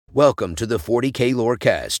Welcome to the 40K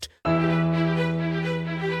Lorecast.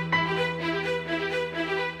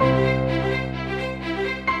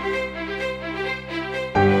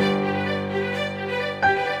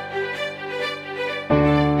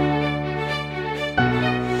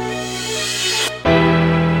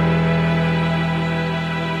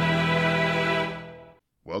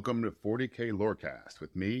 Welcome to 40K Lorecast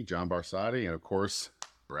with me, John Barsotti, and of course,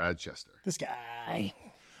 Brad Chester. This guy.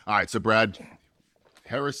 All right, so Brad,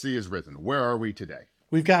 Heresy is risen. Where are we today?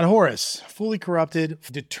 We've got Horus, fully corrupted,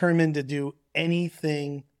 determined to do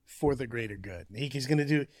anything for the greater good. He's going to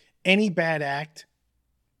do any bad act.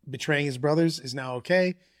 Betraying his brothers is now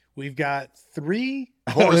okay. We've got three.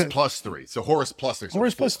 Horus plus three. So Horus plus three.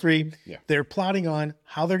 Horus plus three. Yeah. They're plotting on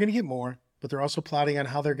how they're going to get more, but they're also plotting on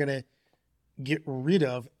how they're going to get rid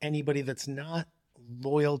of anybody that's not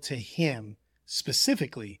loyal to him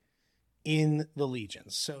specifically in the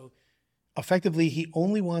legions. So effectively, he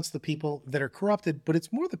only wants the people that are corrupted, but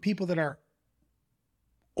it's more the people that are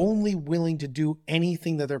only willing to do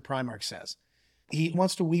anything that their Primarch says. He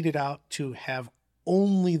wants to weed it out to have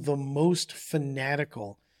only the most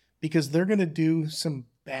fanatical, because they're going to do some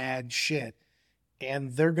bad shit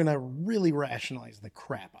and they're going to really rationalize the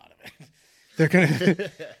crap out of it. They're going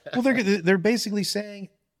to, well, they're basically saying,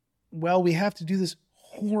 well, we have to do this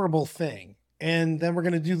horrible thing, and then we're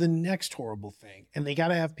going to do the next horrible thing. And they got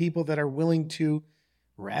to have people that are willing to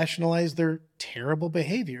rationalize their terrible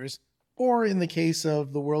behaviors, or in the case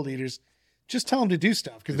of the World Eaters, just tell them to do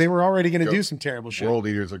stuff, because they were already going to do some terrible shit. World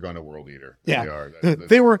Eaters are going to World Eater. Yeah.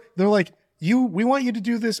 They are. They're like, we want you to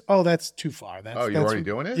do this. Oh, that's too far. You're already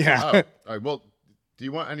doing it? Yeah. Oh, all right, well, do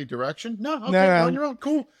you want any direction? No. Okay, No. on your own.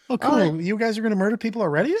 Cool. Oh, cool. All right. You guys are going to murder people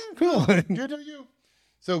already? Yeah, cool. Good to you.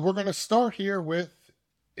 So we're going to start here with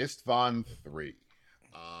Isstvan III.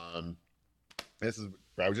 This is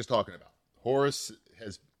what I was just talking about. Horus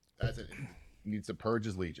needs to purge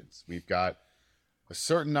his legions. We've got a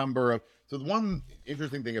certain number of... So the one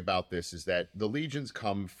interesting thing about this is that the legions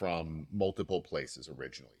come from multiple places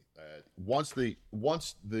originally. Once the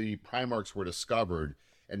Primarchs were discovered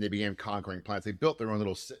and they began conquering planets, they built their own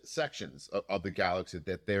little sections of the galaxy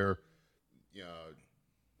that their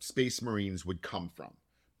space marines would come from.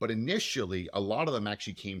 But initially, a lot of them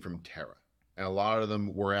actually came from Terra. And a lot of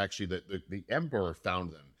them were actually, the Emperor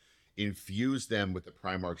found them, infused them with the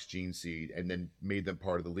Primarch's gene seed, and then made them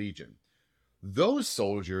part of the Legion. Those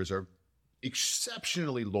soldiers are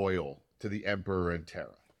exceptionally loyal to the Emperor and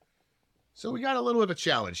Terra. So we got a little bit of a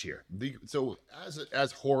challenge here. So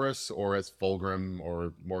as Horus or as Fulgrim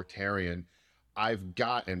or Mortarion,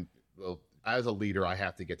 as a leader, I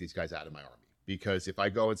have to get these guys out of my army. Because if I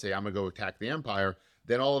go and say I'm going to go attack the Empire,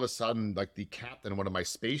 then all of a sudden, like, the captain of one of my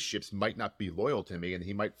spaceships might not be loyal to me, and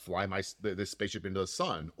he might fly the spaceship into the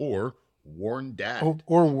sun, or warn Dad.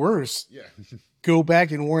 Or worse, go back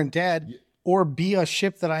and warn Dad, or be a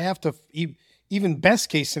ship that I have to, even best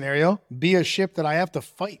case scenario, be a ship that I have to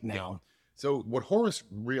fight now. Yeah. So what Horus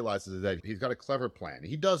realizes is that he's got a clever plan.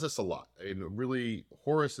 He does this a lot. And really,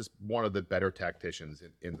 Horus is one of the better tacticians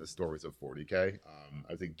in the stories of 40K.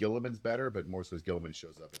 I think Gilliman's better, but more so as Gilliman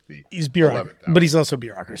shows up at the He's bureaucracy, but he's also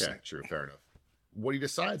bureaucracy. Yeah, true, fair enough. What he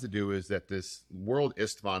decides to do is that this world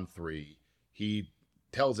Isstvan III, he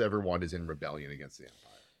tells everyone is in rebellion against the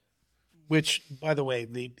Empire. Which, by the way,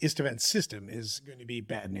 the Isstvan system is going to be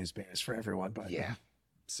bad news bears for everyone. But yeah.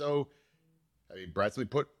 So, I mean, Bradley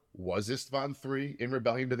put... Was Isstvan III in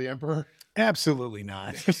rebellion to the Emperor? Absolutely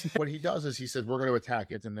not. What he does is he says, we're going to attack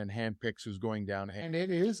it, and then handpicks who's going down. And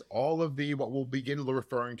it is all of what we'll begin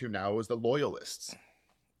referring to now as the loyalists.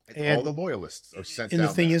 And all the loyalists are sent down. And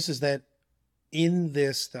the thing there. is that in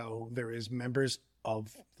this, though, there is members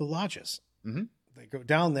of the lodges. Mm-hmm. They go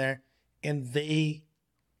down there, and they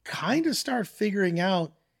kind of start figuring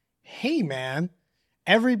out, hey, man,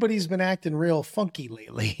 everybody's been acting real funky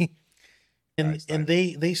lately. And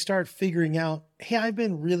they start figuring out, hey, I've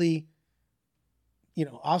been really,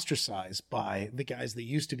 ostracized by the guys that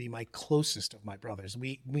used to be my closest of my brothers.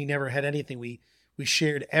 We never had anything. We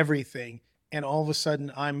shared everything. And all of a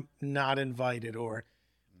sudden I'm not invited, or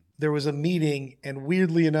there was a meeting and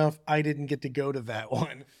weirdly enough, I didn't get to go to that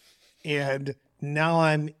one. And now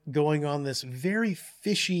I'm going on this very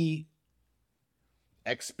fishy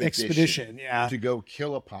expedition. Yeah. To go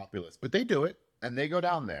kill a populace. But they do it, and they go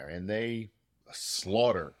down there and they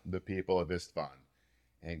slaughter the people of Isstvan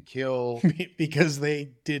and kill because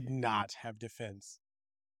they did not have defense.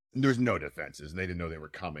 There's no defenses, and they didn't know they were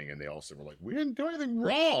coming, and they also were like, we didn't do anything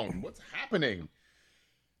wrong. What's happening?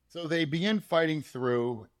 So they begin fighting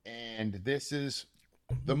through, and this is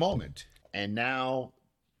the moment. And now,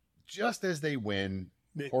 just as they win,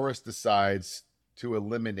 Horus decides to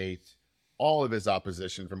eliminate all of his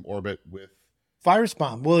opposition from orbit with Virus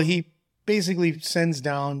bomb. Well, he basically sends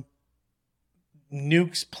down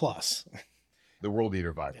nukes plus. the World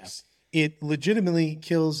Eater virus. Yeah. It legitimately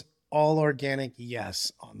kills all organic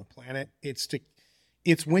on the planet.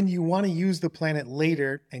 It's when you want to use the planet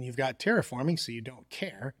later and you've got terraforming, so you don't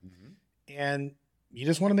care. And you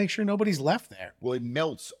just want to make sure nobody's left there. Well, it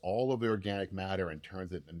melts all of the organic matter and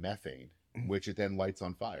turns it into methane, which it then lights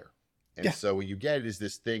on fire. And so what you get is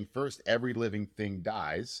this thing. First, every living thing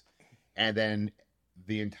dies, and then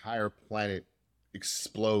the entire planet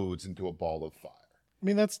explodes into a ball of fire. I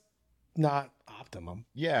mean, that's not optimum.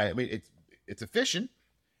 Yeah, I mean, it's efficient.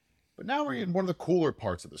 But now we're in one of the cooler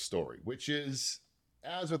parts of the story, which is,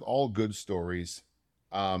 as with all good stories,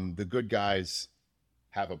 the good guys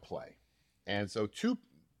have a play. And so two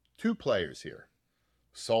players here,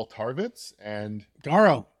 Saul Tarvitz and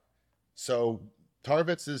Garo. So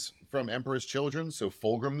Tarvitz is from Emperor's Children, so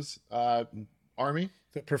Fulgrim's army.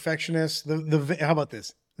 The perfectionist, how about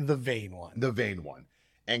this? The vain one. The vain one.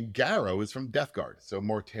 And Garo is from Death Guard, so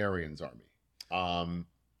Mortarian's army.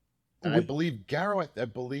 And I believe Garo,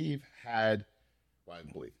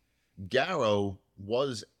 Garo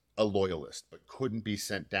was a loyalist, but couldn't be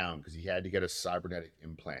sent down because he had to get a cybernetic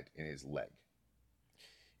implant in his leg.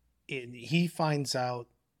 And he finds out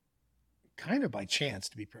kind of by chance,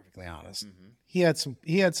 to be perfectly honest. He had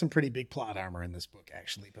some pretty big plot armor in this book,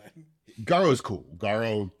 actually. But Garo's cool.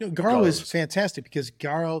 Garo is fantastic because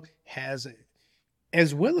Garo has,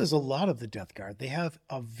 as well as a lot of the Death Guard, they have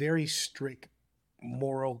a very strict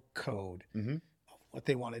moral code of what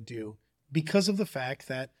they want to do because of the fact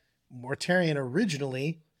that Mortarian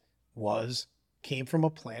originally came from a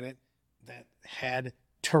planet that had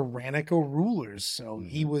tyrannical rulers. So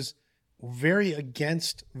he was very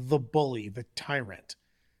against the bully, the tyrant.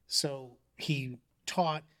 So he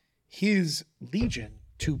taught his legion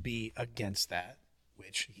to be against that,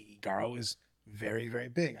 which Garo is very, very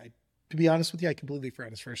big. To be honest with you, I completely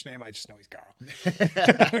forgot his first name. I just know he's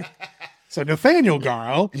Garo. So Nathaniel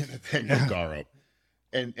Garo. Garo.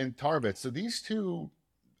 And Tarvitz. So these two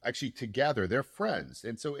actually together, they're friends.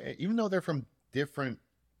 And so even though they're from different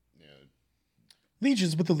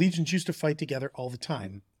legions, but the legions used to fight together all the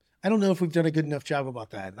time. I don't know if we've done a good enough job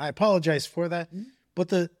about that. I apologize for that. But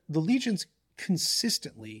the legions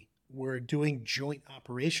consistently were doing joint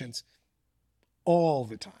operations all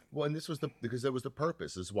the time. Well, and because that was the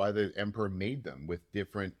purpose. This is why the Emperor made them with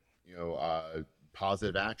different,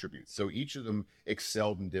 positive attributes. So each of them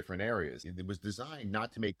excelled in different areas. It was designed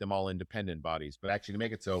not to make them all independent bodies, but actually to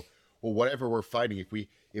make it so, well, whatever we're fighting,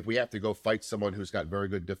 if we have to go fight someone who's got very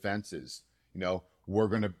good defenses, we're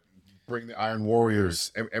going to bring the Iron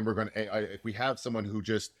Warriors, and we're going to, if we have someone who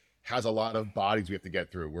just has a lot of bodies we have to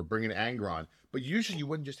get through, we're bringing Angron. But usually you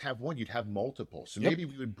wouldn't just have one, you'd have multiple. So maybe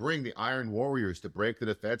we would bring the Iron Warriors to break the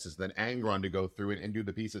defenses, then Angron to go through and do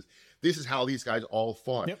the pieces. This is how these guys all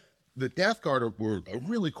fought. The Death Guard were a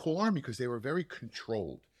really cool army because they were very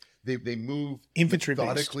controlled. They moved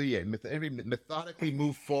methodically and methodically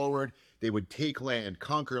move forward. They would take land,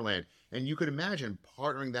 conquer land. And you could imagine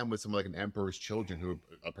partnering them with someone like an Emperor's Children, who are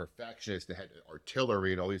a perfectionist, that had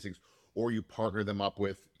artillery and all these things, or you partner them up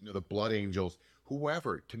with the Blood Angels,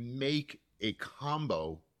 whoever, to make a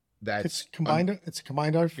combo that's it's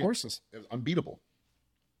combined our forces. Unbeatable.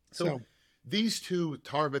 So these two,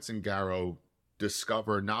 Tarvitz and Garo,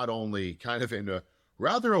 discover, not only kind of in a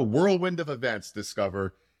whirlwind of events,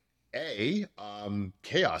 discover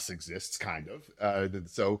chaos exists, kind of.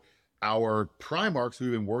 So our Primarchs who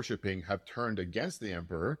we've been worshiping have turned against the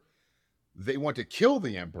Emperor. They want to kill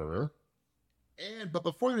the Emperor. But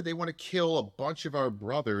before they want to kill a bunch of our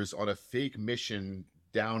brothers on a fake mission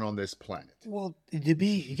down on this planet. Well,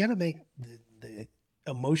 you got to make the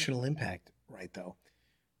emotional impact right, though.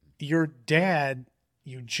 Your dad,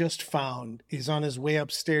 you just found, is on his way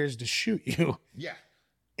upstairs to shoot you. Yeah.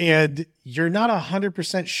 And you're not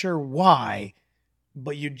 100% sure why,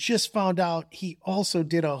 but you just found out he also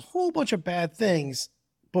did a whole bunch of bad things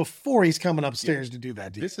before he's coming upstairs to do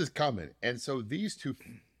that. This is coming. And so these two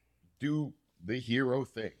do the hero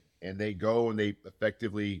thing, and they go and they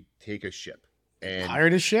effectively take a ship. And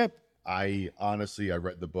hired a ship. I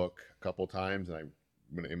read the book a couple times, and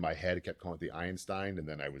in my head, it kept calling it the Einstein, and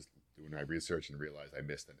then I was doing my research and realized I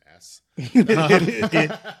missed an S.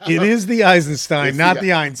 It is the Eisenstein, not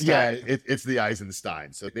the Einstein. Yeah, it's the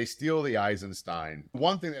Eisenstein. So they steal the Eisenstein.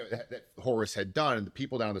 One thing that Horus had done, and the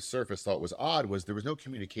people down the surface thought was odd, was there was no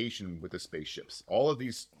communication with the spaceships. All of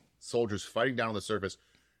these soldiers fighting down on the surface,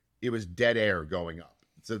 it was dead air going up.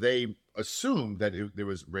 So they assumed that there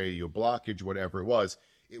was radio blockage, whatever it was.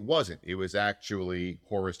 It wasn't. It was actually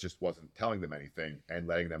Horus just wasn't telling them anything and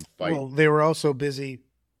letting them fight. Well, they were also busy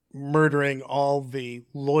murdering all the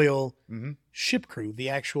loyal ship crew, the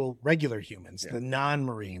actual regular humans, the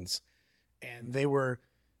non-Marines. And they were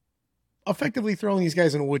effectively throwing these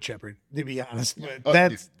guys in a wood chipper, to be honest. But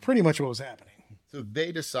that's pretty much what was happening. So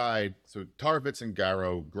they decide, so Tarvitz and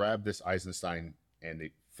Garrow grab this Eisenstein and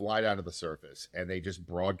they fly down to the surface and they just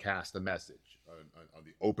broadcast a message on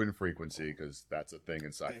the open frequency, because that's a thing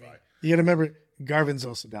in sci-fi. You got to remember, Garvin's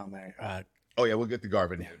also down there. Oh yeah, we'll get to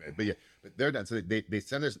Garvin in a minute. But they're done. So they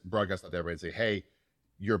send this broadcast out there and say, hey,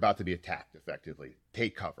 you're about to be attacked effectively.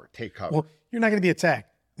 Take cover. Well, you're not going to be attacked.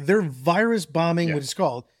 They're virus bombing what it's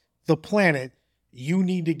called, the planet. You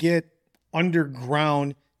need to get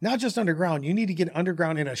underground, not just underground. You need to get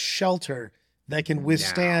underground in a shelter that can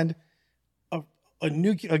withstand a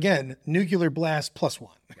nuclear blast +1.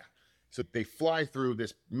 Yeah. So they fly through,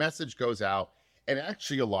 this message goes out, and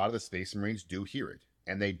actually a lot of the Space Marines do hear it,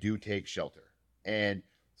 and they do take shelter. And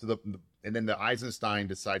so and then the Eisenstein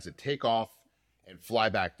decides to take off and fly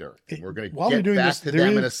back to Earth. And we're going to get back to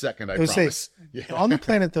them in a second, I promise. On the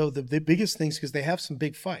planet, though, the biggest things, because they have some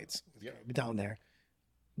big fights down there,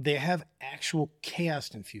 they have actual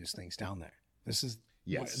chaos-infused things down there. This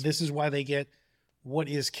is why they get, what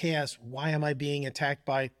is chaos? Why am I being attacked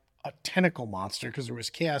by a tentacle monster? Because there was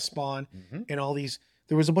chaos spawn and all these.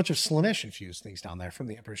 There was a bunch of Slanesh-infused things down there from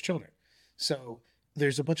the Emperor's Children. So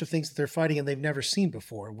there's a bunch of things that they're fighting and they've never seen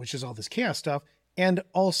before, which is all this chaos stuff. And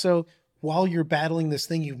also, while you're battling this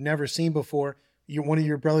thing you've never seen before, one of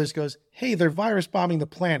your brothers goes, hey, they're virus bombing the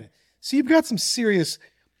planet. So you've got some serious,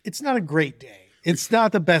 it's not a great day. It's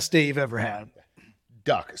not the best day you've ever had.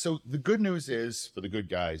 Duck. So the good news is, for the good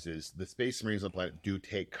guys, is the Space Marines on the planet do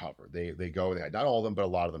take cover. They go, not all of them, but a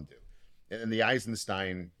lot of them do. And then the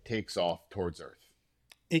Eisenstein takes off towards Earth.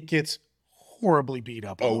 It gets horribly beat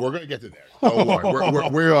up. Oh, we're going to get to there. Oh,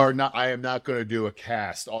 Lord. We are not, I am not going to do a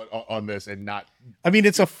cast on this and not. I mean,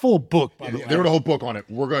 it's a full book, by the way. They wrote a whole book on it.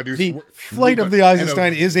 We're going to do. The Flight of the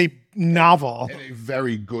Eisenstein is a novel. And a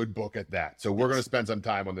very good book at that. So we're going to spend some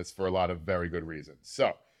time on this for a lot of very good reasons.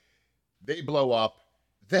 So they blow up.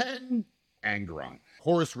 Then Angron.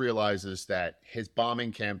 Horus realizes that his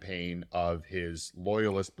bombing campaign of his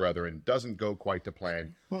loyalist brethren doesn't go quite to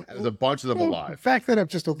plan. There's a bunch of them alive. Back that up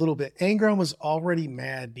just a little bit. Angron was already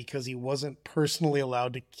mad because he wasn't personally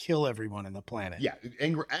allowed to kill everyone on the planet. Yeah,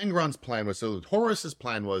 Angron's plan was, so Horus's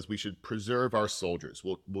plan was, we should preserve our soldiers.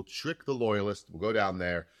 We'll trick the loyalists. We'll go down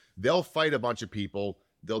there. They'll fight a bunch of people.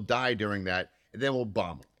 They'll die during that. And then we'll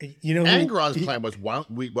bomb them. Angron's plan was, why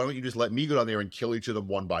don't you just let me go down there and kill each of them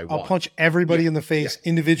one by one? I'll punch everybody in the face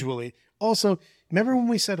individually. Also, remember when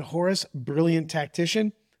we said Horus, brilliant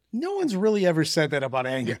tactician? No one's really ever said that about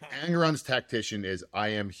Angron. Yeah, Angron's tactician is, I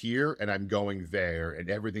am here and I'm going there, and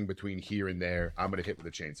everything between here and there, I'm going to hit with a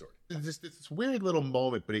chainsword. It's this weird little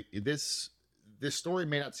moment, but this story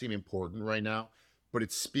may not seem important right now, but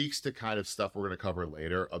it speaks to kind of stuff we're going to cover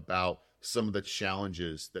later about some of the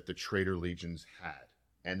challenges that the traitor legions had.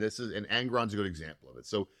 And Angron's a good example of it.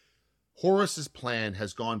 So Horus's plan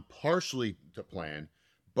has gone partially to plan,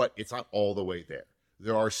 but it's not all the way there.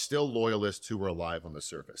 There are still loyalists who are alive on the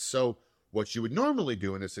surface. So what you would normally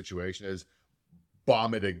do in this situation is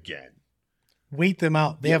bomb it again. Wait them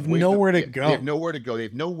out. They have nowhere to go. They have nowhere to go. They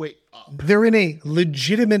have no way up. They're in a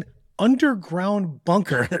legitimate underground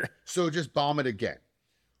bunker. So just bomb it again.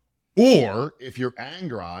 Or, if you're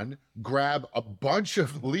Angron, grab a bunch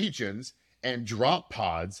of legions and drop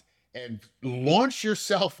pods and launch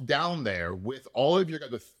yourself down there with all of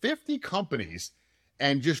the 50 companies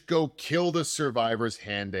and just go kill the survivors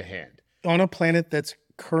hand to hand. On a planet that's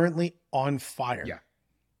currently on fire. Yeah.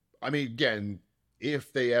 I mean, again,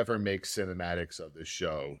 if they ever make cinematics of this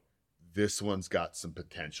show, this one's got some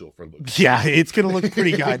potential for looking. Yeah, it's going to look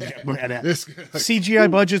pretty goddamn bad.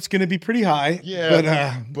 CGI budget's going to be pretty high.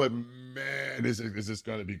 Yeah, but man, is this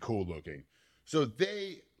going to be cool looking. So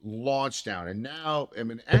they launch down, and now, I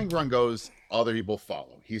mean, Angron goes, other people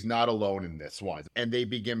follow. He's not alone in this one. And they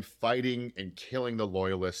begin fighting and killing the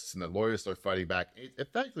loyalists, and the loyalists are fighting back. It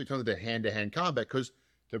effectively turns into hand-to-hand combat because,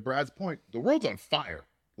 to Brad's point, the world's on fire.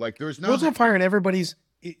 Like, there's no... The world's on fire, and everybody's...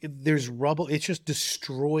 there's rubble. It's just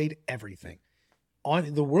destroyed everything.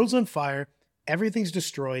 The world's on fire. Everything's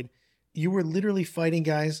destroyed. You were literally fighting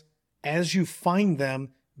guys as you find them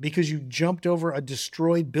because you jumped over a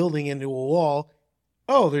destroyed building into a wall.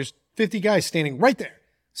 Oh, there's 50 guys standing right there.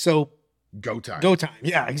 So go time.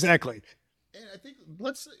 Yeah, exactly. And I think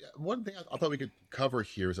one thing I thought we could cover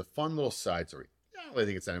here is a fun little side story. I don't really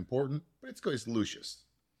think it's that important, but it's good. It's Lucius.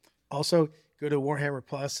 Also, go to Warhammer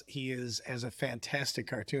Plus. He has a fantastic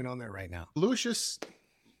cartoon on there right now. Lucius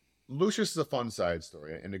Lucius is a fun side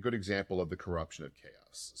story and a good example of the corruption of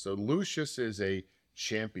chaos. So Lucius is a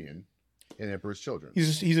champion in Emperor's Children.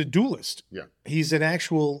 He's a duelist. Yeah. He's an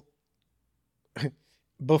actual...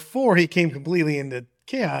 Before he came completely into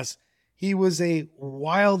chaos, he was a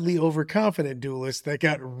wildly overconfident duelist that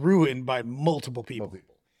got ruined by multiple people.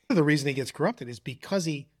 The reason he gets corrupted is because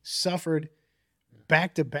he suffered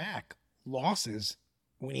back-to-back losses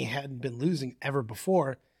when he hadn't been losing ever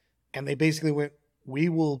before. And they basically went, we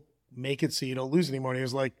will make it so you don't lose anymore. And he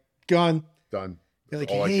was like, done. Done. They're like,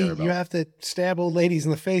 hey, you have to stab old ladies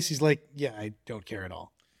in the face. He's like, yeah, I don't care at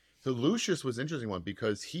all. So Lucius was an interesting one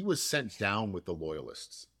because he was sent down with the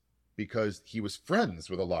loyalists because he was friends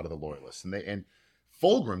with a lot of the loyalists. And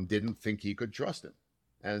Fulgrim didn't think he could trust him.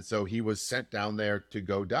 And so he was sent down there to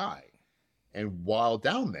go die. And while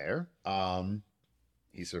down there,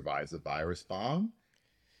 he survives the virus bomb.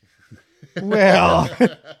 Well,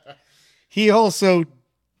 he also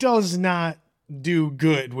does not do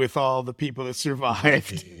good with all the people that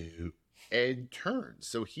survived. And turns.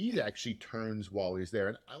 So he actually turns while he's there.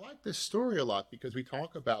 And I like this story a lot because we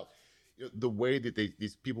talk about the way that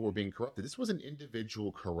these people were being corrupted. This was an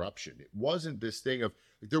individual corruption. It wasn't this thing of,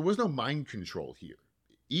 there was no mind control here.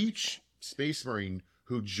 Each Space Marine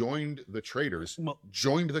who joined the traitors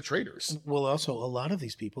joined the traitors. Well, also, a lot of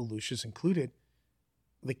these people, Lucius included,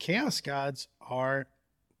 the Chaos Gods are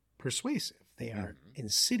persuasive. They are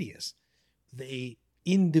insidious. They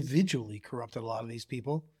individually corrupted a lot of these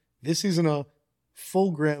people. This isn't a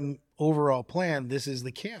Fulgrim overall plan. This is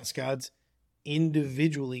the Chaos Gods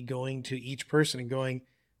individually going to each person and going,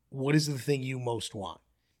 what is the thing you most want?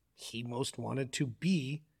 He most wanted to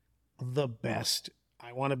be the best.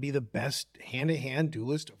 I want to be the best hand-to-hand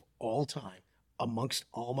duelist of all time amongst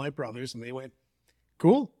all my brothers. And they went,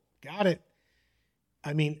 cool, got it.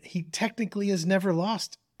 I mean, he technically has never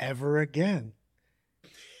lost ever again.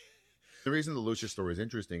 The reason the Lucius story is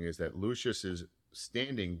interesting is that Lucius is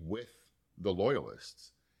standing with the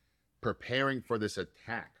loyalists, preparing for this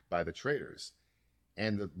attack by the traitors.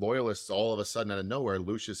 And the loyalists, all of a sudden, out of nowhere,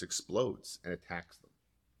 Lucius explodes and attacks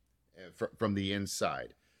them from the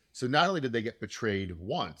inside. So not only did they get betrayed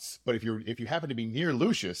once, but if you happen to be near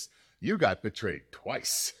Lucius, you got betrayed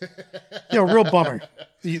twice. Real bummer.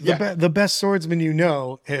 The best swordsman you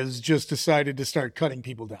know has just decided to start cutting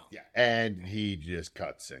people down. Yeah, and he just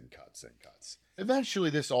cuts and cuts and cuts. Eventually,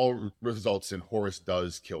 this all results in Horus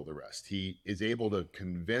does kill the rest. He is able to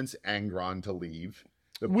convince Angron to leave.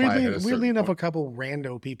 Weirdly enough, a couple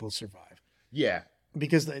rando people survive. Yeah.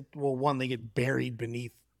 Because, one, they get buried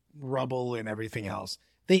beneath rubble and everything else.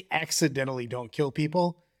 They accidentally don't kill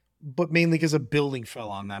people, but mainly because a building fell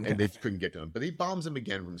on them. And they couldn't get to him. But he bombs them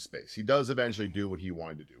again from space. He does eventually do what he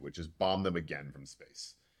wanted to do, which is bomb them again from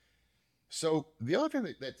space. So the other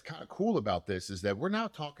thing that's kind of cool about this is that we're now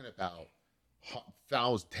talking about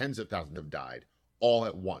tens of thousands have died all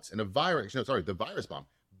at once. And the virus bomb,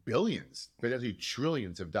 billions, potentially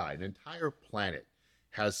trillions have died. An entire planet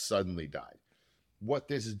has suddenly died. What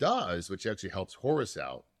this does, which actually helps Horus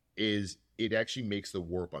out, is it actually makes the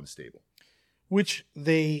warp unstable. Which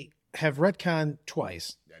they have retconned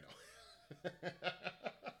twice. I know.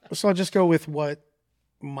 So I'll just go with what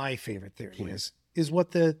my favorite theory is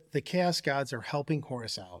what the Chaos Gods are helping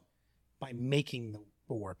Horus out by making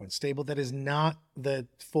the warp unstable. That is not the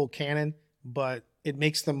full canon, but it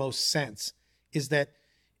makes the most sense. Is that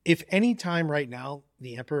if any time right now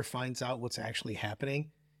the Emperor finds out what's actually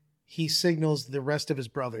happening, he signals the rest of his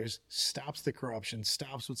brothers, stops the corruption,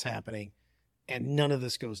 stops what's happening, and none of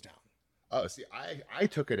this goes down. Oh, see, I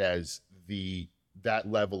took it as that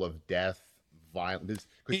level of death, violence,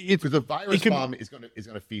 because the virus bomb is going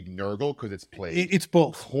to feed Nurgle because it's plague. It's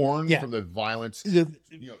both torn from the violence.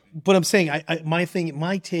 But I'm saying, my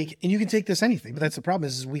take, and you can take this anything, but that's the problem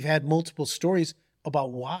is we've had multiple stories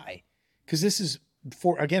about why, because this is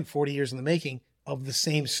 40 years in the making of the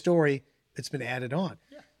same story that's been added on.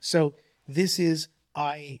 Yeah. So this is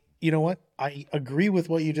you know what? I agree with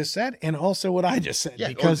what you just said, and also what I just said,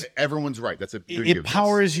 because everyone's right. That's it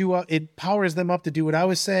powers you up. It powers them up to do what I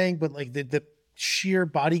was saying, but like the sheer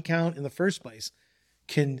body count in the first place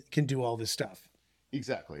can do all this stuff.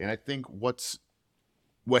 Exactly, and I think what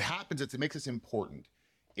happens is it makes this important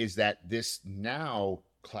is that this now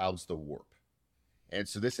clouds the warp, and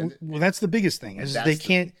so this. Well, that's the biggest thing is they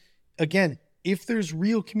can't. Again, if there's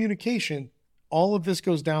real communication, all of this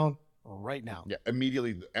goes down right now. Yeah,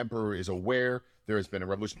 immediately the Emperor is aware there has been a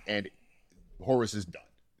revolution and Horus is done.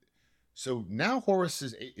 So now Horus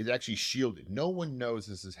is actually shielded. No one knows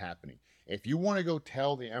this is happening. If you want to go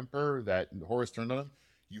tell the Emperor that Horus turned on him,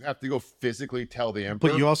 You have to go physically tell the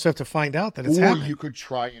Emperor. But you also have to find out that it's or happening. you could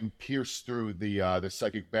try and pierce through the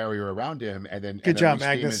psychic barrier around him, and then Good job,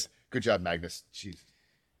 Magnus. Good job, Magnus. Jeez.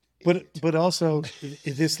 But also,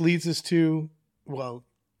 this leads us to, well,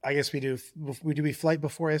 I guess we do flight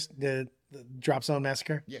before us, the Drop Zone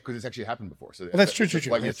Massacre? Yeah, because it's actually happened before. So that's true.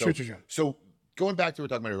 Like, That's true. So going back to what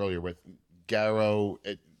we were talking about earlier with Garrow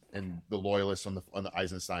and the Loyalists on the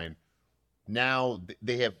Eisenstein, now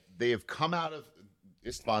they have come out of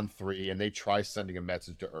Isstvan III, and they try sending a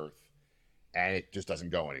message to Earth, and it just doesn't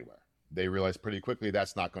go anywhere. They realize pretty quickly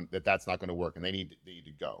that's not going to work, and they need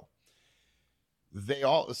to go. They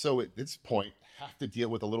also at this point have to deal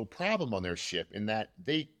with a little problem on their ship in that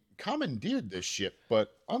they commandeered this ship, but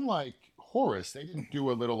unlike Horus, they didn't do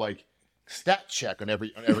a little like stat check on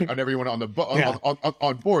everyone on the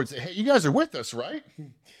on board. Say, hey, you guys are with us, right?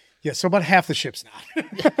 Yeah. So about half the ship's not.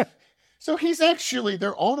 Yeah. So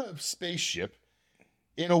they're on a spaceship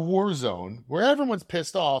in a war zone where everyone's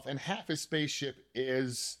pissed off, and half his spaceship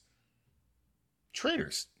is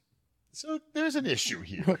traitors. So there's an issue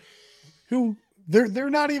here. Who they're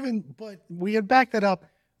not even, but we had backed that up.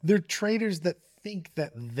 They're traitors that think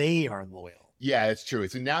that they are loyal. Yeah, it's true.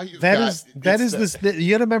 So now you you got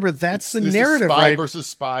to remember that's the narrative, spy right? Versus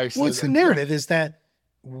spy. Well, it's the narrative is that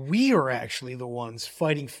we are actually the ones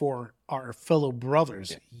fighting for our fellow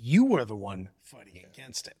brothers. Yeah. You are the one fighting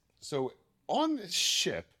against it. So on this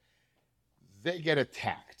ship, they get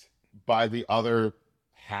attacked by the other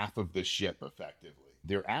half of the ship, effectively.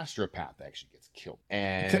 Their astropath actually gets killed.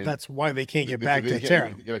 And that's why they can't get back to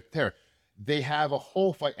Terra. They have a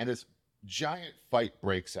whole fight, and this giant fight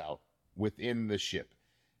breaks out within the ship.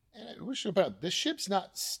 And the ship's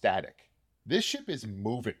not static. This ship is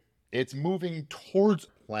moving. It's moving towards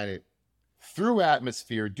the planet, through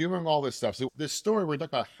atmosphere, doing all this stuff. So this story we're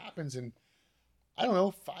talking about happens in,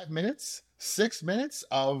 5 minutes, 6 minutes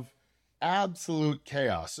of absolute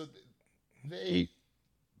chaos. So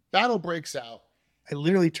battle breaks out. I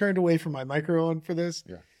literally turned away from my microphone for this.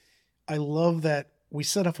 Yeah. I love that we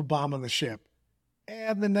set off a bomb on the ship.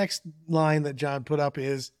 And the next line that John put up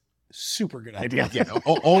is super good idea. Yeah,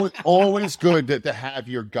 always good to have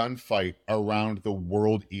your gunfight around the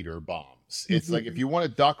World Eater bombs. It's like if you want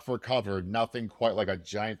to duck for cover, nothing quite like a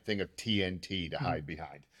giant thing of TNT to hide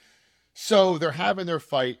behind. So they're having their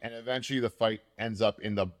fight, and eventually the fight ends up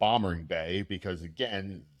in the bombing bay because,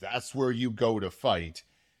 again, that's where you go to fight.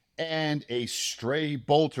 And a stray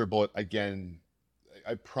bolter bullet, again,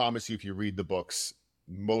 I promise you, if you read the books,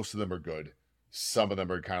 most of them are good. Some of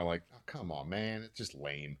them are kind of like, oh, come on, man, it's just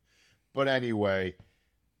lame. But anyway,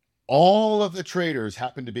 all of the traitors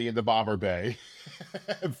happen to be in the bomber bay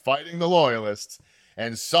fighting the Loyalists,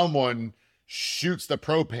 and someone shoots the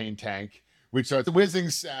propane tank, which starts a whizzing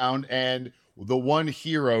sound, and the one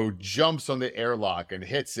hero jumps on the airlock and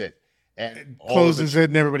hits it. And closes it,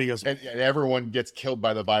 and everybody goes. And everyone gets killed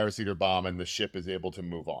by the virus eater bomb, and the ship is able to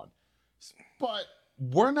move on. But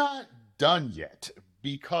we're not done yet,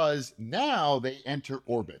 because now they enter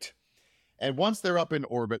orbit. And once they're up in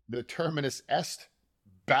orbit, the Terminus Est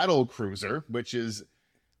battle cruiser, which is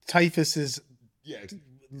Typhus's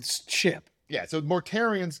ship. Yeah, so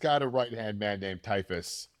Mortarian's got a right-hand man named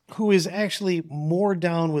Typhus, who is actually more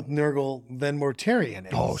down with Nurgle than Mortarian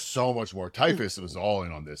is. Oh, so much more. Typhus was all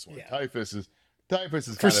in on this one. Yeah. Typhus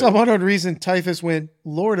is for some unknown reason, Typhus went,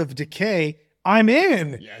 Lord of Decay, I'm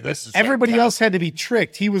in. Yeah, this is everybody else had to be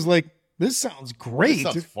tricked. He was like, this sounds great.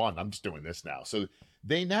 This sounds fun. I'm just doing this now. So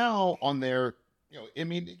they now on their,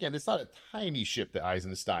 again, it's not a tiny ship, the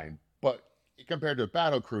Eisenstein, but compared to a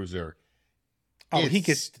battle cruiser, he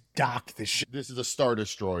gets docked the ship. This is a Star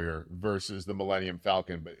Destroyer versus the Millennium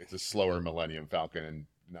Falcon, but it's a slower Millennium Falcon and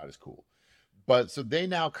not as cool. But so they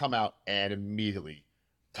now come out, and immediately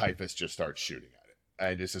Typhus just starts shooting at it.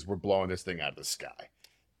 And just says, we're blowing this thing out of the sky.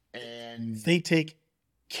 And they take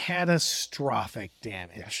catastrophic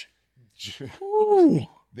damage.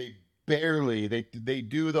 They barely, they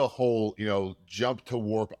do the whole, jump to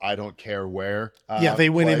warp, I don't care where. They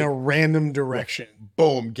went in a random direction.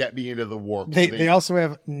 Boom, get me into the warp. They also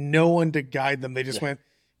have no one to guide them. They just went,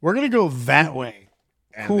 we're going to go that way.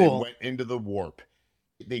 And cool. They went into the warp.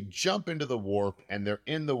 They jump into the warp, and they're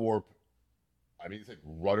in the warp. It's like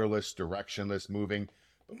rudderless, directionless, moving.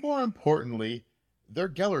 But more importantly, their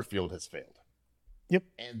Geller field has failed. Yep.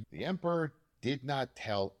 And the Emperor did not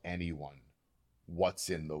tell anyone what's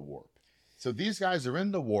in the warp. So these guys are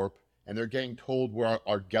in the warp, and they're getting told where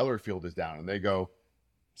our Geller field is down. And they go,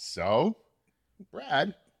 so,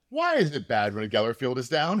 Brad, why is it bad when a Geller field is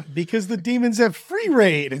down? Because the demons have free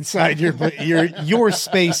reign inside your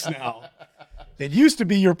space now. It used to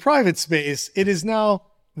be your private space. It is now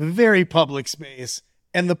very public space.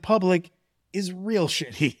 and the public is real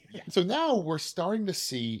shitty. Yeah. So now we're starting to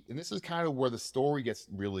see, and this is kind of where the story gets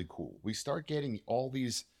really cool. We start getting all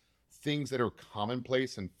these things that are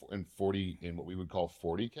commonplace in what we would call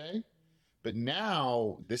 40K. But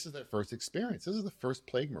now this is their first experience. This is the first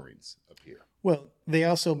Plague Marines appear. Well, they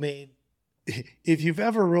also made, if you've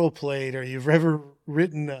ever role played or you've ever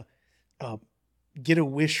written get a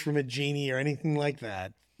wish from a genie or anything like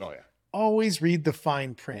that. Oh yeah. Always read the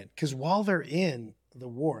fine print, because while they're in the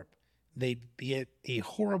warp, they get a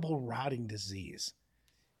horrible rotting disease.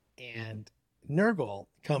 And Nurgle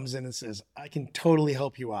comes in and says, I can totally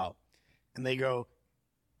help you out. And they go,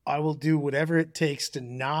 I will do whatever it takes to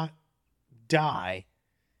not die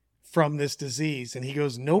from this disease. And he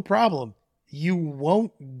goes, no problem. You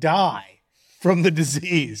won't die from the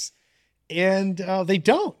disease. And they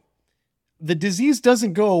don't. The disease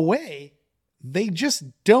doesn't go away. They just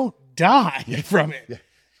don't die from it. Yeah.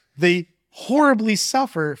 They horribly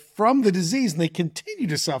suffer from the disease, and they continue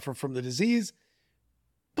to suffer from the disease,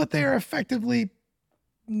 but they are effectively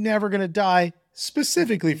never going to die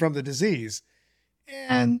specifically from the disease,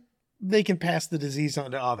 and they can pass the disease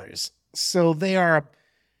on to others. So they are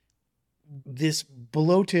this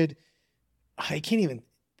bloated, I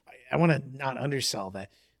want to not undersell that.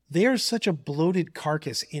 They are such a bloated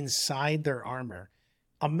carcass inside their armor.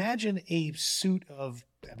 Imagine a suit of,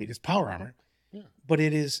 it's power armor, but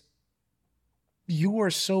it is, you are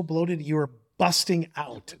so bloated, you are busting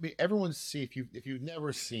out. I mean, everyone's see, if you've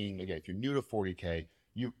never seen, again, if you're new to 40K,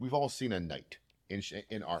 we've all seen a knight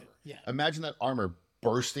in armor. Yeah. Imagine that armor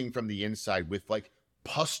bursting from the inside with like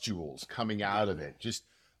pustules coming out of it, just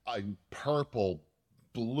purple,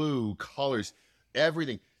 blue colors,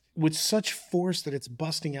 everything. With such force that it's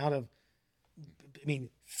busting out of,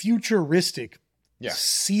 futuristic,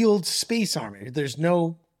 sealed space armor. There's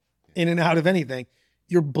no in and out of anything.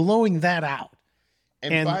 You're blowing that out.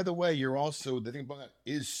 And by the way, you're also, the thing about that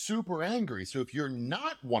is super angry. So if you're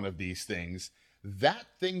not one of these things, that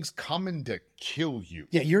thing's coming to kill you.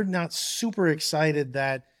 Yeah, you're not super excited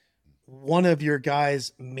that one of your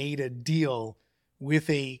guys made a deal with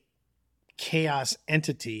a chaos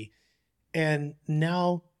entity, and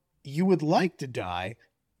now you would like to die,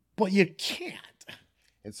 but you can't.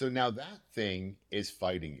 And so now that thing is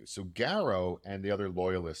fighting you. So Garrow and the other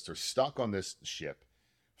loyalists are stuck on this ship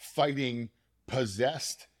fighting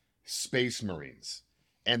possessed Space Marines,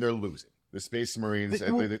 and they're losing. The Space Marines...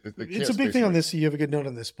 It's a big thing on this, so you have a good note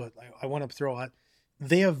on this, but I want to throw out,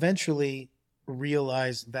 they eventually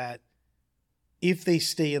realize that if they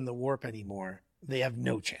stay in the warp anymore, they have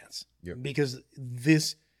no chance. Yep. Because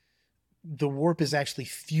the warp is actually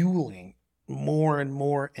fueling more and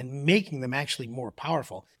more and making them actually more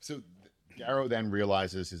powerful. So Garrow then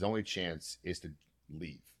realizes his only chance is to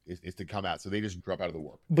leave, is to come out. So they just drop out of the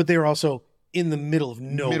warp. But they're also in the middle of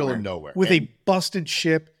nowhere. With a busted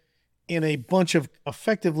ship and a bunch of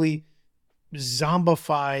effectively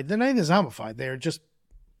zombified. They're not even zombified. They're just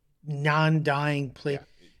non-dying play. Yeah.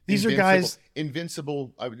 These are guys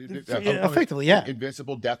invincible. Effectively, yeah.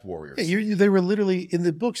 Invincible death warriors. Yeah, they were literally in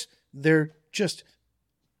the books. They're just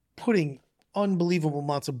putting unbelievable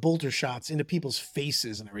amounts of bolter shots into people's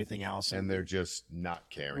faces and everything else. And they're just not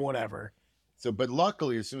caring. Whatever. So, but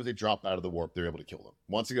luckily, as soon as they drop out of the warp, they're able to kill them.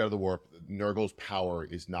 Once they get out of the warp, Nurgle's power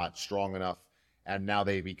is not strong enough. And now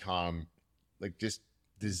they become like just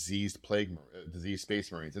diseased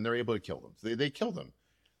Space Marines. And they're able to kill them. So they kill them.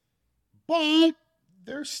 But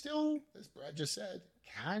they're still, as Brad just said,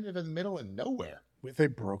 kind of in the middle of nowhere. With a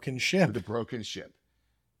broken ship. With a broken ship.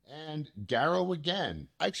 And Garrow again.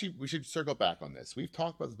 Actually, we should circle back on this. We've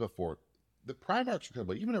talked about this before. The Primarchs,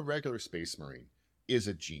 even a regular Space Marine, is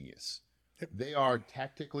a genius. Yep. They are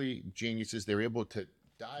tactically geniuses. They're able to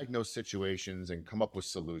diagnose situations and come up with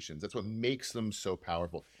solutions. That's what makes them so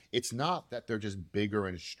powerful. It's not that they're just bigger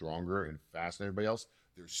and stronger and faster than everybody else.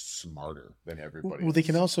 They're smarter than everybody else. They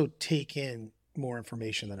can also take in more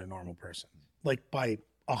information than a normal person. Like by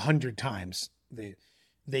 100 times.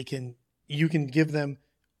 You can give them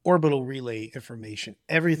orbital relay information,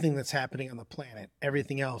 everything that's happening on the planet,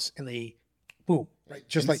 everything else, and they boom, right?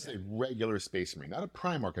 Just like a regular Space Marine, not a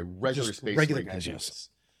Primarch, a regular Space Marine. Guys, yes.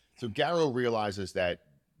 So Garrow realizes that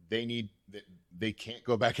they can't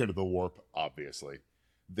go back into the warp, obviously.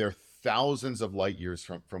 They're thousands of light years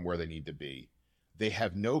from where they need to be. They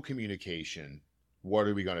have no communication. What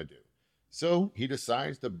are we going to do? So he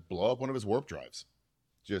decides to blow up one of his warp drives.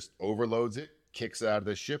 Just overloads it, kicks it out of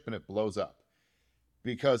the ship, and it blows up.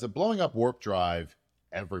 Because a blowing up warp drive,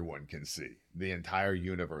 everyone can see. The entire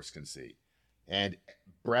universe can see. And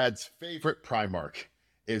Brad's favorite Primarch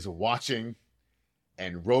is watching,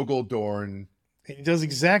 and Rogel Dorn... He does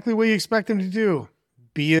exactly what you expect him to do.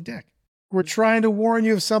 be a dick. We're trying to warn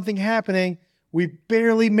you of something happening. We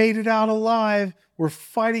barely made it out alive. We're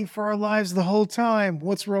fighting for our lives the whole time.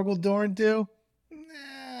 What's Rogel Dorn do?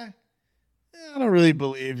 Nah, I don't really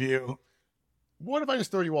believe you. What if I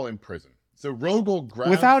just throw you all in prison? So Rogel grabs...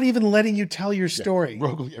 Without even letting you tell your story.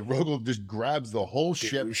 Rogel just grabs the whole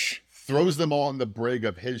ship, throws them all on the brig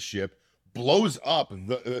of his ship, blows up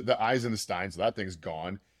the Eisenstein, so that thing's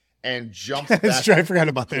gone, and jumps back. That's true. I forgot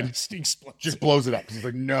about that. Just blows it up. He's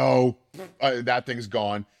like, no, that thing's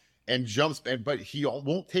gone. And jumps, but he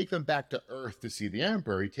won't take them back to Earth to see the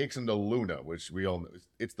Emperor. He takes them to Luna, which we all know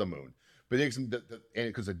it's the moon. But he takes them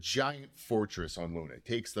because a giant fortress on Luna.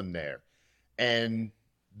 He takes them there, and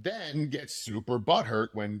then gets super butthurt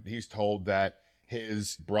when he's told that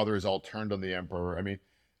his brothers all turned on the Emperor. I mean,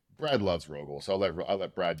 Brad loves Rogel, so I'll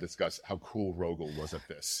let Brad discuss how cool Rogel was at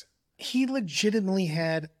this. He legitimately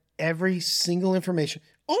had every single information.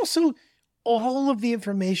 Also, all of the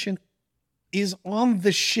information is on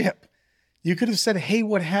the ship. You could have said, hey,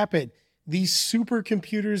 what happened? These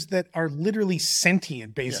supercomputers that are literally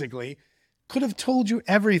sentient, basically, could have told you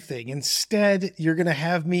everything. Instead, you're going to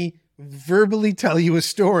have me verbally tell you a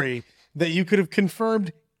story that you could have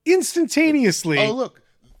confirmed instantaneously. Oh, look,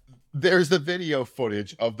 there's the video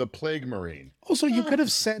footage of the Plague Marine. Also, you could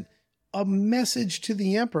have sent a message to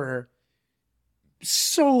the Emperor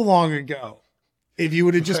so long ago if you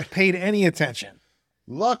would have just paid any attention.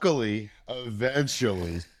 Luckily,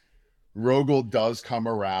 eventually, Rogel does come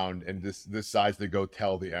around and decides to go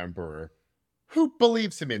tell the Emperor, who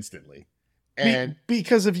believes him instantly. And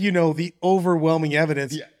because of, the overwhelming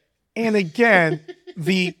evidence. Yeah. And again,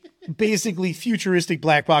 the basically futuristic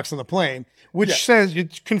black box on the plane, which says,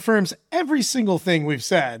 it confirms every single thing we've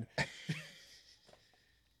said.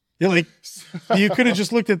 You're like, you could have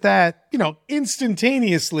just looked at that,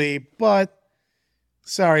 instantaneously, but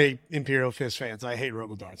sorry, Imperial Fist fans, I hate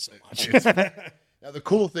Rogel Dorn so much. Now, the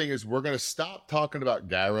cool thing is we're going to stop talking about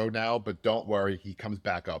Garrow now, but don't worry, he comes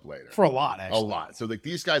back up later. For a lot, actually. A lot. So,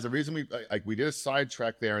 these guys, the reason we did a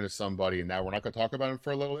sidetrack there into somebody, and now we're not going to talk about him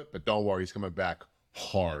for a little bit, but don't worry, he's coming back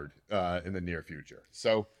hard in the near future.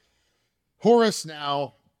 So, Horus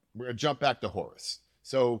now, we're going to jump back to Horus.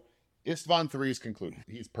 So, Isstvan III is concluded.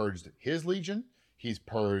 He's purged his legion. He's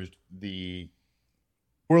purged the...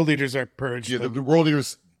 World leaders are purged. Yeah, the world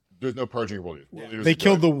leaders... There's no purging of world leaders. World leaders they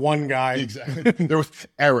killed the one guy. Exactly. There was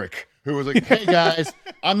Eric, who was like, hey, guys,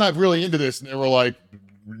 I'm not really into this. And they were like,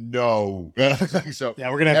 no. So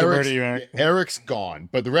yeah, we're going to have to murder you, Eric. Eric's gone,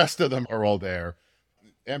 but the rest of them are all there.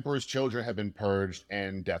 Emperor's children have been purged,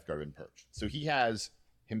 and Death Guard been purged. So he has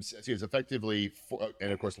effectively,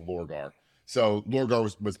 and of course, Lorgar. So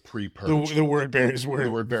Lorgar was pre-purged. The word bearers were.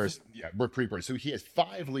 The word bearers, were pre-purged. So he has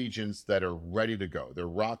 5 legions that are ready to go. They're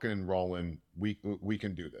rocking and rolling. We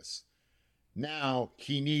can do this. Now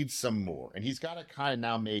he needs some more, and he's got to kind of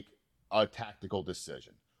now make a tactical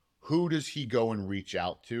decision. Who does he go and reach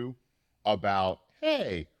out to about,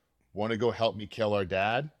 hey, want to go help me kill our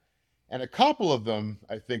dad? And a couple of them,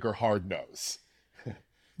 I think, are hard nose.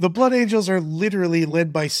 The Blood Angels are literally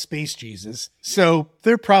led by Space Jesus, so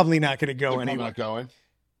they're probably not going to go anywhere. Not going.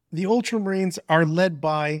 The Ultramarines are led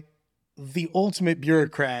by the ultimate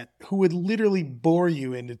bureaucrat who would literally bore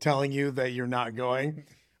you into telling you that you're not going.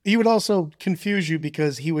 He would also confuse you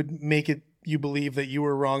because he would make you believe that you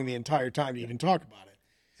were wrong the entire time you even talk about it.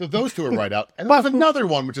 So those two are right out. And there's another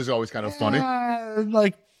one, which is always kind of funny.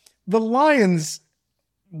 Like the Lions,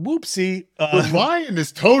 whoopsie. The Lion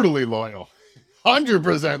is totally loyal.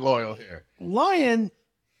 100% loyal here. Lion,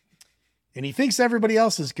 and he thinks everybody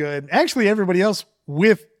else is good. Actually, everybody else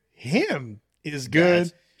with him is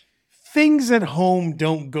good. Things at home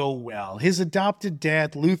don't go well. His adopted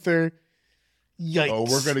dad, Luther, yikes. Oh,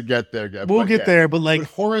 we're going to get there. We'll get there, but like... But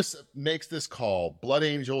Horus makes this call. Blood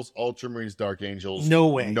Angels, Ultramarines, Dark Angels. No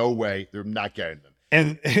way. No way. They're not getting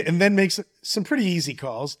them. And then makes some pretty easy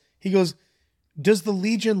calls. He goes, does the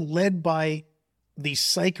Legion led by the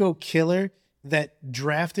psycho killer that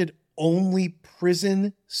drafted only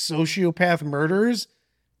prison sociopath murderers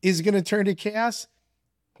is going to turn to chaos?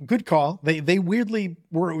 Good call. They weirdly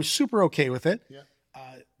were super okay with it. Yeah.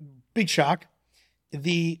 Big shock.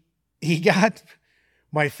 He got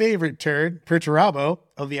my favorite turd, Perturabo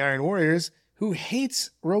of the Iron Warriors, who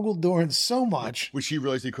hates Rogel Dorn so much. Which he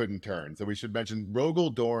realized he couldn't turn. So we should mention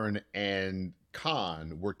Rogel Dorn and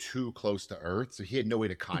Khan were too close to Earth, so he had no way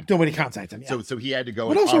to contact them. Nobody contact him. Yeah. So he had to go.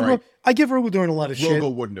 But also, all right, I give Rogel Dorn a lot of shit.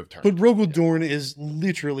 Rogel wouldn't have turned. But Rogel Dorn is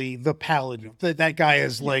literally the paladin. That guy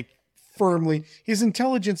is like firmly. His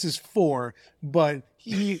intelligence is 4, but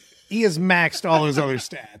he has maxed all his other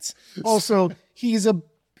stats. Also, he's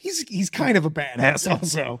kind of a badass.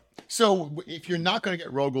 Also, So if you're not going to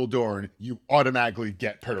get Rogol Dorn, you automatically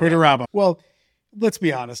get Perturabo. Perturabo. Well, let's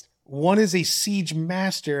be honest. One is a siege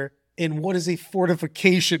master and one is a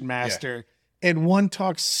fortification master. Yeah. And one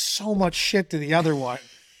talks so much shit to the other one.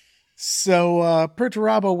 So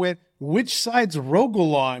Perturabo went, which side's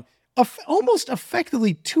Rogol on? Almost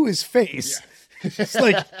effectively to his face. Yeah. It's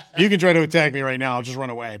like, you can try to attack me right now. I'll just run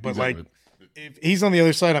away. But exactly. Like, if he's on the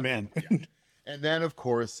other side, I'm in. Yeah. And then, of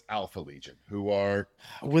course, Alpha Legion, who are...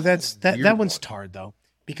 Well, that one's tarred, though.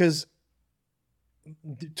 Because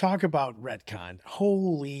talk about retcon.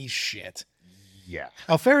 Holy shit. Yeah.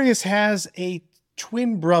 Alfarius has a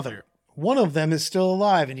twin brother. One of them is still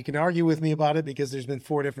alive, and you can argue with me about it because there's been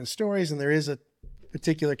 4 different stories, and there is a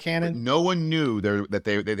particular canon. But no one knew that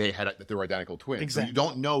they were identical twins. Exactly. So you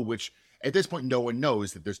don't know which. At this point, no one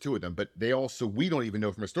knows that there's 2 of them. But we don't even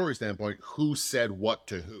know from a story standpoint who said what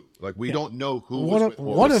to who. Like we don't know who was with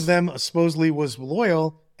Horus. One of them supposedly was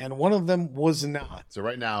loyal, and one of them was not. So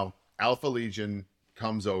right now, Alpha Legion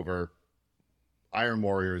comes over, Iron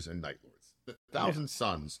Warriors and Night Lords, the Thousand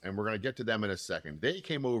Sons, and we're going to get to them in a second. They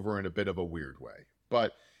came over in a bit of a weird way,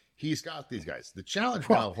 but he's got these guys. The challenge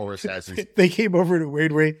now Horus has is... They came over in a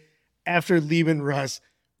weird way after Lehman Russ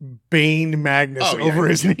baned Magnus over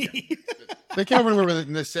his knee. They came over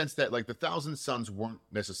in the sense that like the Thousand Sons weren't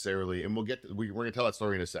necessarily, and we're going to tell that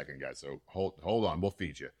story in a second, guys. So hold on, we'll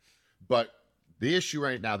feed you. But the issue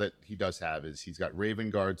right now that he does have is he's got Raven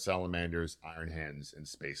Guard, Salamanders, Iron Hands, and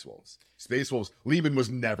Space Wolves. Space Wolves, Lehman was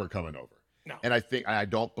never coming over. No. And I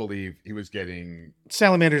don't believe he was getting...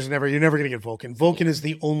 Salamanders you're never going to get Vulcan. Vulcan is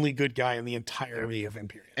the only good guy in the entirety of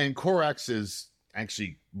Imperium. And Corax is...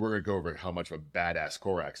 Actually, we're going to go over how much of a badass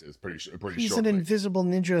Corax is pretty He's shortly. An invisible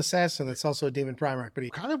ninja assassin that's also a demon Primarch.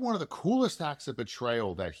 But kind of one of the coolest acts of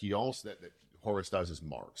betrayal that that Horus does is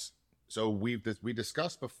Mars. So we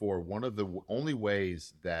discussed before, one of the only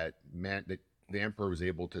ways that the Emperor was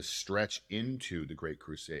able to stretch into the Great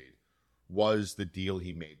Crusade was the deal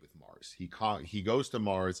he made with Mars. He goes to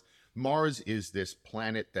Mars. Mars is this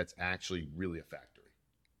planet that's actually really a factory.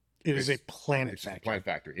 It's a planet factory. A planet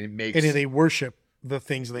factory. And they worship the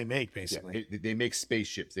things they make, basically. Yeah, they make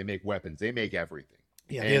spaceships. They make weapons. They make everything.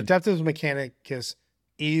 Yeah, the Adeptus Mechanicus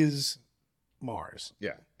is Mars.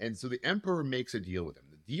 Yeah, and so the Emperor makes a deal with them.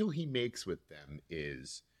 The deal he makes with them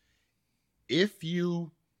is, if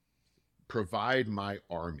you provide my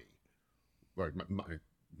army, or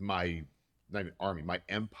my not even army, my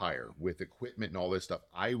empire with equipment and all this stuff,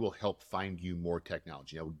 I will help find you more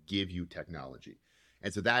technology. I will give you technology.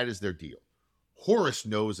 And so that is their deal. Horus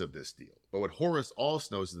knows of this deal. But what Horus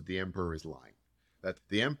also knows is that the Emperor is lying. That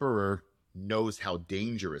the Emperor knows how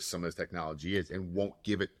dangerous some of this technology is and won't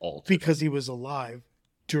give it all to because them. He was alive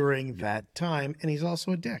during that time, and he's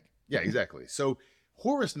also a dick. Yeah, exactly. So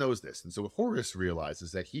Horus knows this. And so Horus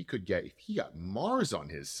realizes that if he got Mars on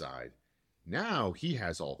his side, now he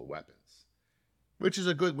has all the weapons. Which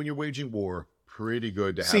is when you're waging war, pretty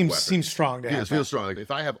good to have weapons. Seems strong to have. Feels strong. Like if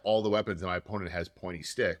I have all the weapons and my opponent has pointy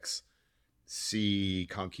sticks, see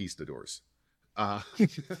Conquistadors.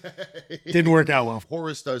 Didn't work out well.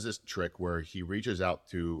 Horus does this trick where he reaches out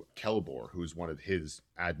to Kelbor, who's one of his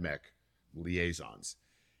AdMech liaisons,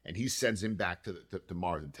 and he sends him back to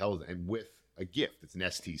Mars and tells him, and with a gift, it's an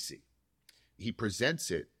STC. He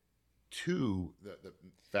presents it to the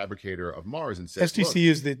fabricator of Mars and says, STC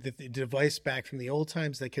is the device back from the old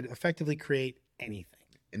times that could effectively create anything.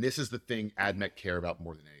 And this is the thing AdMech care about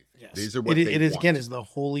more than anything. Yes. These are what it is again is the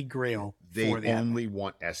holy grail. They only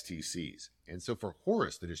want STCs. And so for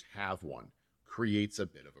Horus to just have one creates a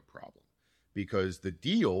bit of a problem, because the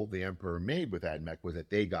deal the Emperor made with AdMech was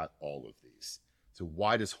that they got all of these. So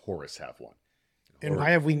why does Horus have one? And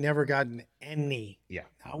why have we never gotten any? Yeah.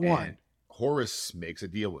 Not one. And Horus makes a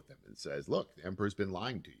deal with them and says, look, the Emperor's been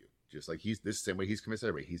lying to you. Just like this same way he's convinced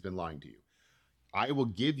everybody, he's been lying to you. I will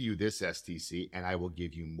give you this STC and I will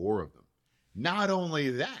give you more of them. Not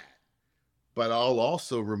only that, but I'll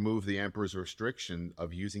also remove the Emperor's restriction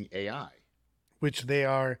of using AI. Which they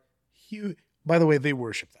are huge. By the way, they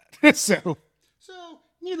worship that. So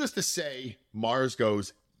needless to say, Mars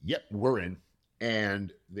goes, yep, we're in.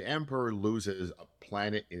 And the Emperor loses a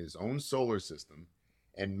planet in his own solar system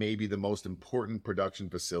and maybe the most important production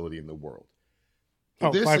facility in the world.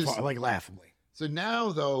 By far, like laughably. So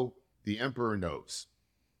now, though, the Emperor knows.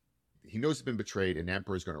 He knows he's been betrayed, and the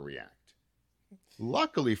Emperor is going to react.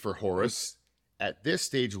 Luckily for Horus, at this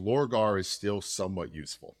stage, Lorgar is still somewhat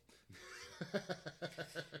useful.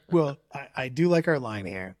 Well, I do like our line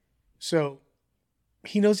here. So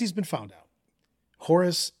he knows he's been found out.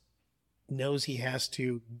 Horus knows he has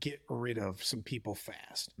to get rid of some people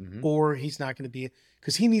fast, or he's not going to be,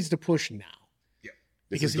 because he needs to push now. Yeah.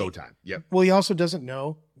 This is go time. Yep. Well, he also doesn't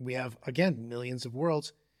know. We have, again, millions of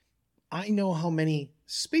worlds. I know how many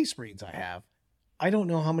Space Marines I have. I don't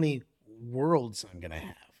know how many worlds I'm going to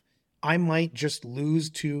have. I might just lose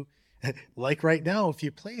to, like right now, if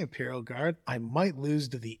you play Imperial Guard, I might lose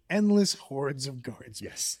to the endless hordes of guards.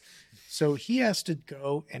 Yes. So he has to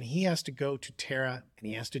go, and he has to go to Terra, and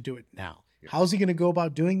he has to do it now. Yep. How's he going to go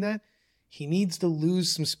about doing that? He needs to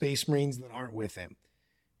lose some Space Marines that aren't with him.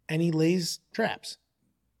 And he lays traps.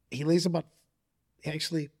 He lays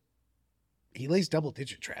he lays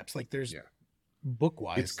double-digit traps. Like there's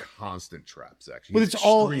book-wise. It's constant traps, actually. But it's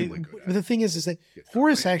all. But the thing is that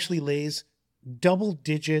Horus actually lays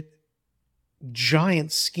double-digit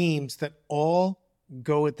giant schemes that all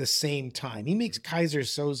go at the same time. He makes Kaiser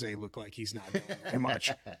Soze look like he's not doing very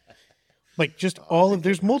much. Like just all of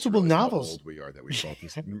there's multiple novels. How old we are that we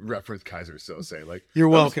both reference Kaiser Soze. Like you're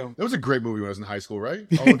welcome. That was a great movie when I was in high school, right?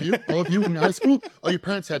 All of you in high school. Oh, your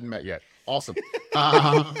parents hadn't met yet. Awesome.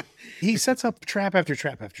 He sets up trap after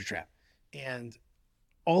trap after trap, and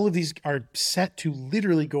all of these are set to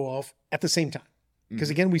literally go off at the same time. Because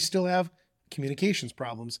again, we still have communications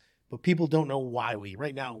problems, but people don't know why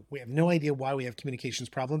right now we have no idea why we have communications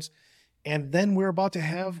problems, and then we're about to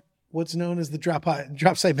have what's known as the drop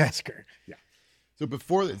site massacre. Yeah. So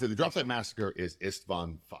before the drop site massacre is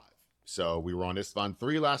Isstvan V. So we were on Isstvan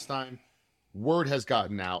III last time. Word has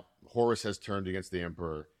gotten out. Horus has turned against the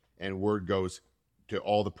Emperor, and word goes to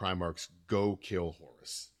all the Primarchs, go kill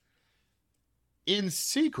Horus. In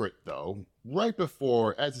secret, though, right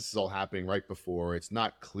before, as this is all happening, it's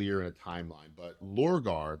not clear in a timeline, but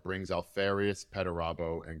Lorgar brings Alfarius,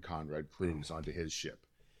 Petarabo, and Conrad Cruz onto his ship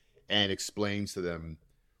and explains to them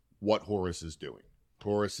what Horus is doing.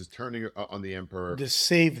 Horus is turning on the Emperor to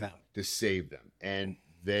save them. And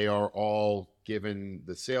they are all given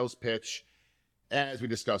the sales pitch. As we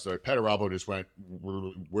discussed, Petarabo just went,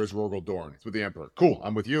 where's Rogel Dorn? It's with the Emperor. Cool,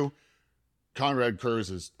 I'm with you. Conrad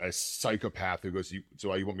Kurz is a psychopath who goes,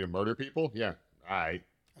 so you want me to murder people? Yeah, all right.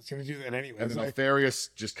 I was going to do that anyway. And then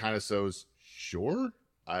Alfarius just kind of says, sure,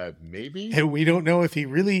 maybe. And we don't know if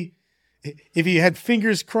he had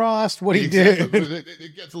fingers crossed, what he did.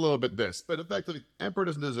 It gets a little bit this, but effectively, Emperor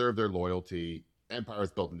doesn't deserve their loyalty. Empire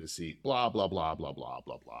is built in deceit. Blah blah blah blah blah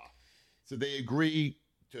blah blah. So they agree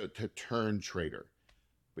to turn traitor,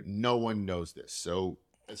 but no one knows this. So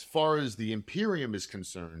as far as the Imperium is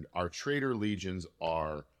concerned, our traitor legions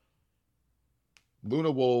are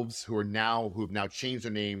Luna Wolves, who have now changed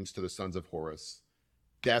their names to the Sons of Horus,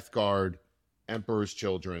 Death Guard, Emperor's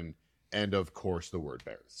Children, and of course the Word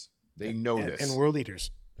Bearers. They know this. And World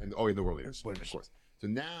Eaters. And the World Eaters, of course. So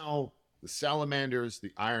now the Salamanders,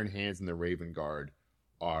 the Iron Hands, and the Raven Guard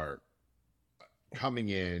are coming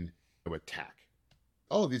in to attack.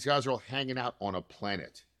 Oh, these guys are all hanging out on a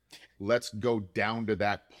planet. Let's go down to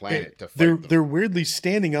that planet to fight them. They're weirdly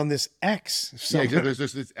standing on this X. Yeah, there's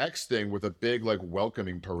this X thing with a big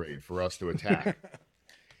welcoming parade for us to attack.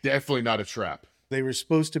 Definitely not a trap. They were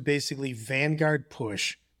supposed to basically vanguard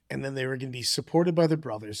push, and then they were going to be supported by the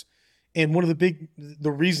brothers. And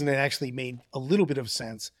the reason it actually made a little bit of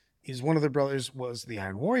sense is one of the brothers was the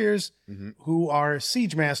Iron Warriors, who are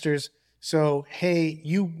siege masters. So, hey,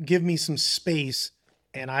 you give me some space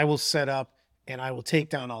and I will set up and I will take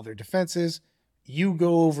down all their defenses. You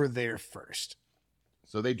go over there first.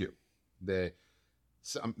 So they do. This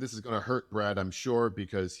is going to hurt Brad, I'm sure,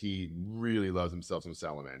 because he really loves himself some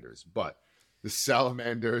salamanders. But the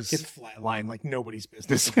salamanders get flatlined like nobody's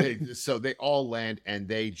business. So they all land and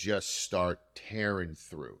they just start tearing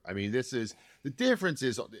through. I mean, the difference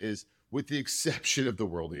is with the exception of the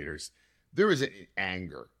World Eaters, there is an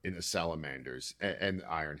anger in the salamanders and the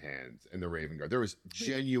Iron Hands and the Raven Guard. There was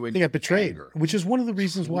genuine They got betrayed, anger. which is one of the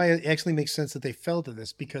reasons why it actually makes sense that they fell to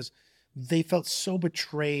this, because they felt so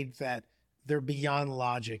betrayed that they're beyond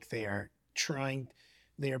logic. They are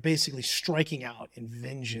basically striking out in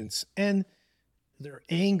vengeance, and they're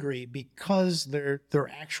angry because their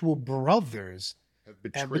actual brothers have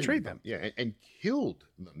betrayed them. Yeah, and killed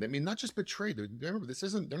them. I mean, not just betrayed. Remember,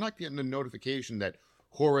 they're not getting a notification that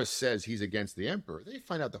Horus says he's against the Emperor. They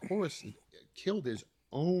find out that Horus killed his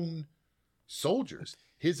own soldiers,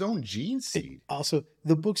 his own gene seed. Also,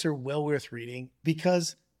 the books are well worth reading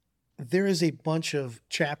because there is a bunch of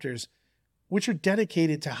chapters which are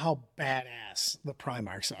dedicated to how badass the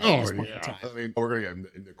Primarchs are at this point in time. I mean, we're going to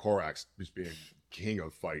get into Korax just being king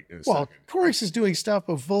of fight in a second. second. Korax is doing stuff,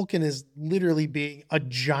 but Vulcan is literally being a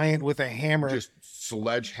giant with a hammer. Just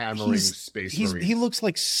sledgehammering space marines. He looks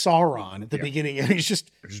like Sauron at the beginning, and he's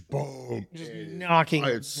just boom, just knocking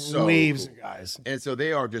waves of guys. And so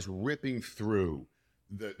they are just ripping through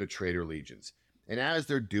the traitor legions. And as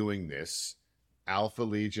they're doing this, Alpha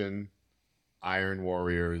Legion, Iron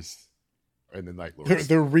Warriors, and the Night Lords.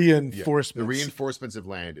 The reinforcements. Yeah, the reinforcements have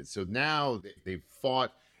landed. So now they've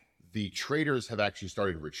fought. The traitors have actually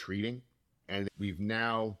started retreating. And we've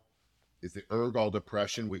now, is the Urgal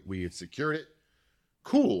Depression. We have secured it.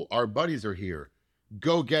 Cool. Our buddies are here.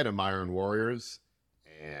 Go get them, Iron Warriors.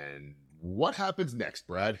 And what happens next,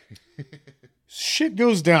 Brad? Shit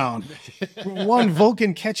goes down. One,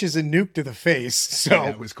 Vulcan catches a nuke to the face. So yeah,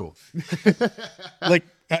 that was cool. like,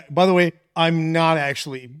 by the way, I'm not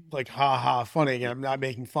actually like, ha funny. I'm not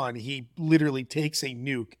making fun. He literally takes a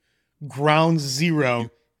nuke, ground zero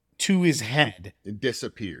to his head. It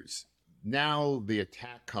disappears. Now the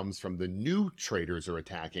attack comes from the new traitors are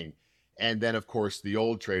attacking. And then, of course, the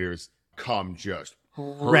old traitors come just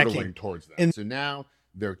hurtling towards them. And so now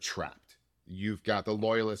they're trapped. You've got the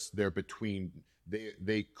loyalists. They're between.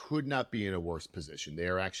 They could not be in a worse position. They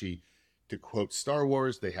are actually, to quote Star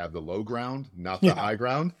Wars, they have the low ground, not the high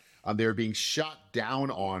ground. They're being shot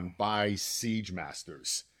down on by siege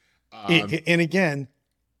masters. And again,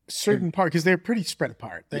 certain part, because they're pretty spread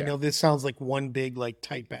apart. I know this sounds like one big, like,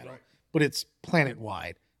 tight battle, but it's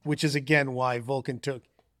planet-wide, which is, again, why Vulcan took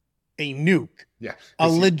a nuke. Yeah. A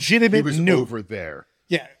legitimate he was nuke. over there.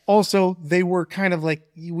 Yeah. Also, they were kind of like,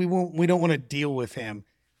 we don't want to deal with him.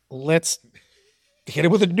 Let's hit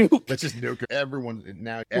him with a nuke. Let's just nuke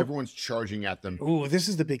him. Everyone's charging at them. Ooh, this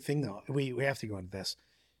is the big thing, though. We have to go into this.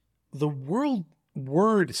 The word,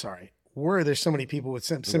 there's so many people with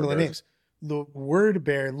similar names. The word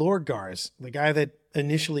bearer, Lorgars, the guy that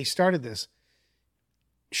initially started this,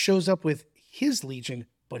 shows up with his legion,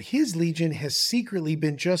 but his legion has secretly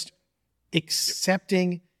been just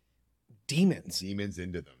accepting demons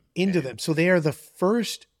into them. So they are the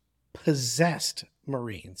first possessed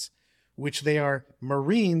Marines, which they are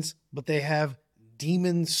Marines, but they have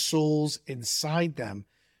demon souls inside them,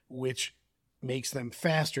 which makes them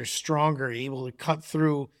faster, stronger, able to cut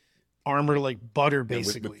through armor like butter,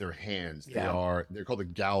 basically. With their hands. They're called the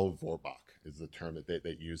Galvorbach is the term that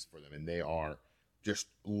they use for them. And they are just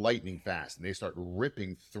lightning fast. And they start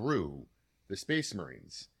ripping through the Space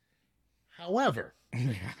Marines. However,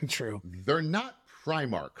 true, they're not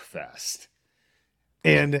Primarch fast.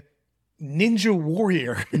 And Ninja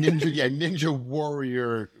Warrior. Ninja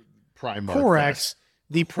Warrior Primarch. Corax,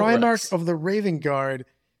 the Primarch of the Raven Guard,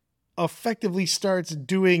 effectively starts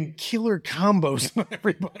doing killer combos on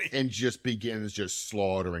everybody. And just begins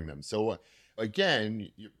slaughtering them. So, again,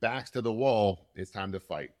 backs to the wall. It's time to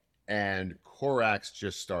fight. And Corax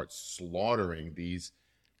just starts slaughtering these,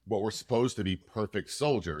 what were supposed to be perfect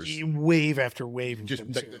soldiers. Wave after wave. Just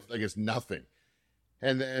like it's nothing.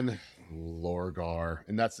 And then Lorgar,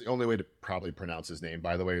 and that's the only way to probably pronounce his name,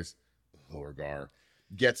 by the way, is Lorgar,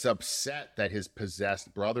 gets upset that his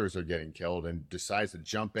possessed brothers are getting killed and decides to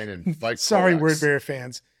jump in and fight Sorry, Corax. Wordbearer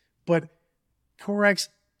fans, but Corax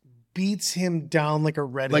beats him down like a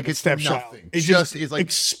redheaded stepchild. It just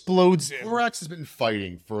explodes him. Corax has been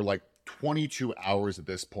fighting for like 22 hours at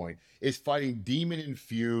this point, is fighting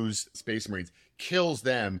demon-infused Space Marines, kills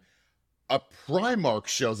them. A Primarch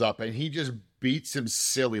shows up and he just beats him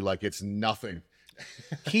silly like it's nothing.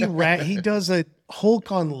 He does a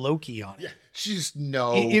Hulk on Loki on it. Yeah, just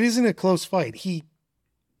no. It isn't a close fight. He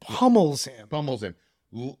pummels him.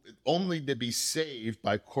 Only to be saved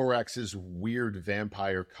by Corax's weird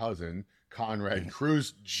vampire cousin, Conrad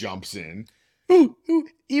Cruz, jumps in. Who,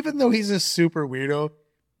 even though he's a super weirdo,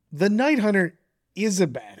 the Night Hunter is a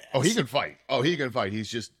badass. Oh, he can fight.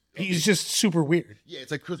 He's just super weird. Yeah,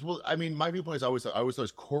 it's like, cause, well, I mean, my viewpoint is I always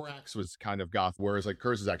thought Corax was kind of goth, whereas like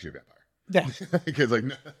Curse is actually a vampire. Yeah. Because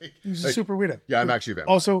he's a super weirdo. Yeah, I'm actually a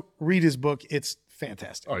vampire. Also, read his book. It's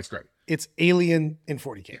fantastic. Oh, it's great. It's Alien in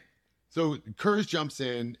 40K. So Curse jumps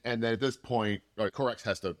in, and then at this point, Corax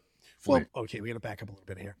has to flee. Well, okay, we got to back up a little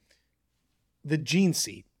bit here. The gene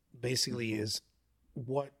seed basically is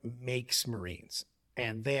what makes Marines.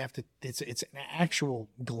 And they have to, it's an actual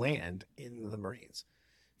gland in the Marines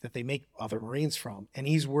that they make other Marines from. And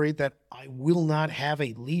he's worried that I will not have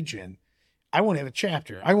a legion. I won't have a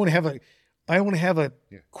chapter. I want to have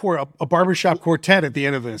a barbershop quartet at the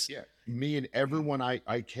end of this. Yeah. Me and everyone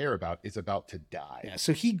I care about is about to die. Yeah.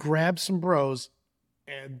 So he grabs some bros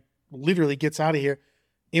and literally gets out of here.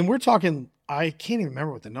 And we're talking, I can't even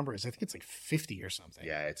remember what the number is. I think it's like 50 or something.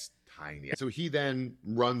 Yeah, it's tiny. So he then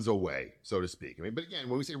runs away, so to speak. I mean, but again,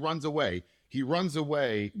 when we say runs away, he runs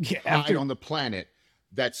away hide on the planet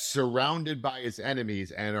that's surrounded by his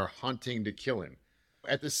enemies and are hunting to kill him.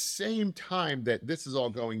 At the same time that this is all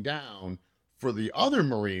going down, for the other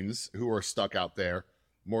Marines who are stuck out there,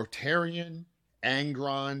 Mortarion,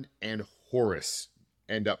 Angron, and Horus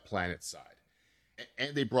end up planet side.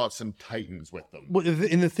 And they brought some Titans with them. Well,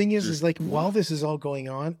 and the thing is like, while this is all going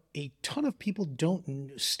on, a ton of people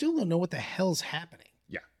still don't know what the hell's happening.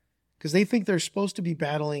 Yeah. Because they think they're supposed to be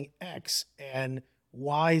battling X, and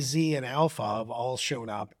Y, Z, and Alpha have all shown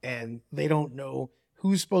up, and they don't know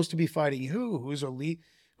who's supposed to be fighting who's elite,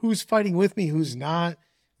 who's fighting with me, who's not.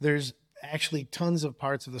 There's actually tons of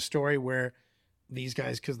parts of the story where these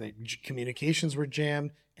guys, because the communications were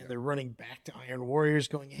jammed, and they're running back to Iron Warriors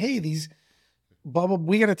going, hey, these blah, blah,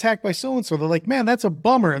 we got attacked by so-and-so. They're like, man, that's a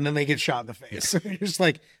bummer. And then they get shot in the face. You're just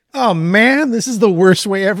like, oh man, this is the worst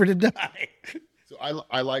way ever to die. So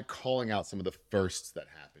I like calling out some of the firsts that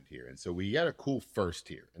happened here. And so we got a cool first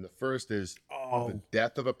here. And the first is the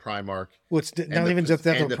death of a Primarch. Well, it's not even just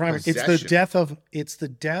death of a Primarch. It's the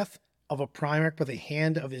death of a Primarch by the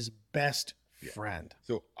hand of his best friend.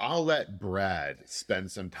 So I'll let Brad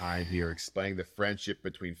spend some time here explaining the friendship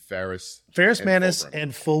between Ferrus Manus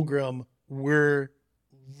and Fulgrim were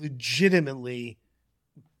legitimately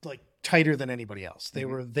like tighter than anybody else. They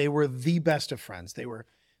were the best of friends.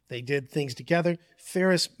 They did things together.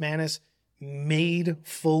 Ferrus Manus made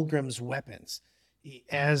Fulgrim's weapons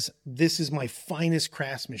as this is my finest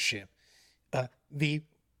craftsmanship. This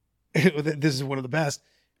is one of the best.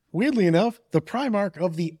 Weirdly enough, the Primarch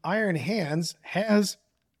of the Iron Hands has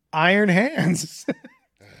iron hands.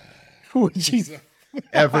 Which is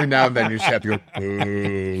every now and then you just have to go,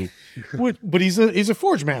 boo. But he's a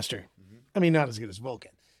forge master. I mean, not as good as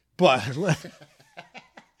Vulcan, but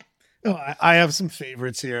I have some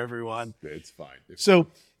favorites here, everyone. It's fine. So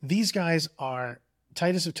these guys are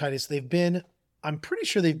Titus of Titus. I'm pretty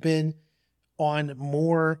sure they've been on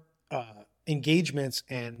more engagements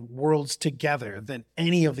and worlds together than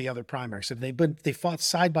any of the other Primarchs. They fought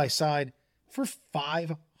side by side for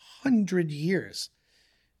 500 years.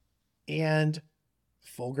 And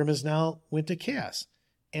Fulgrim is now went to chaos.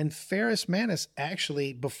 And Ferrus Manus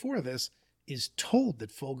actually, before this, is told that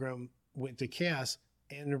Fulgrim went to chaos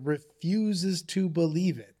and refuses to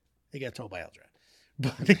believe it. He got told by Eldred.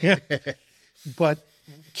 But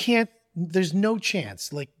there's no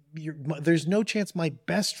chance. There's no chance my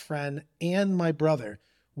best friend and my brother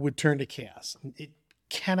would turn to chaos. It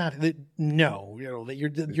cannot, no. That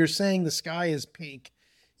you're saying the sky is pink.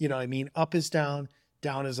 Up is down,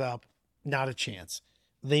 down is up. Not a chance.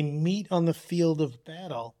 They meet on the field of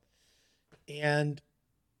battle, and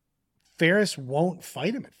Ferrus won't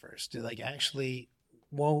fight him at first. Actually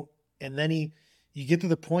won't. And then you get to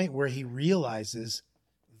the point where he realizes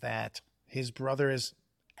that his brother has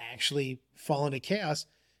actually fallen to chaos,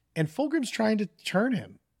 and Fulgrim's trying to turn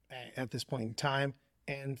him at this point in time,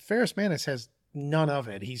 and Ferrus Manus has none of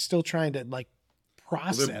it. He's still trying to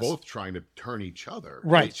process. Well, they're both trying to turn each other.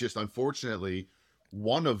 Right. It's just unfortunately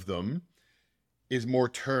one of them is more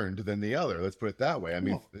turned than the other. Let's put it that way. I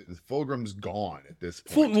mean, Fulgrim's gone at this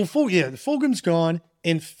point. Fulgrim's gone,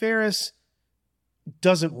 and Ferrus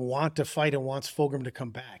doesn't want to fight and wants Fulgrim to come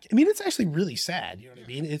back. I mean, it's actually really sad. You know what I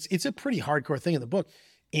mean? It's a pretty hardcore thing in the book,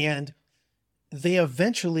 and they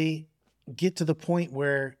eventually get to the point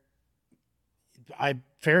where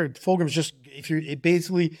Fulgrim's just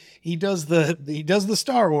he does the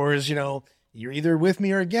Star Wars. You're either with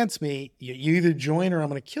me or against me. You either join or I'm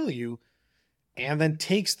going to kill you. And then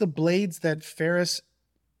takes the blades that Ferrus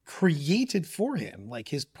created for him,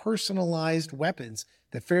 his personalized weapons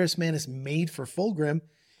that Ferrus Manus made for Fulgrim.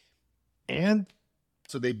 And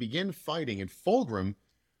so they begin fighting, and Ferrus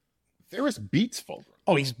beats Fulgrim.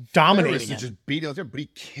 Oh, he's dominating him. Ferrus just beat him, but he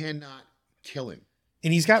cannot kill him.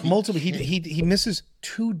 And he's got multiple. He misses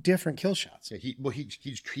 2 different kill shots. Yeah, he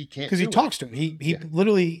can't, because he talks to him. He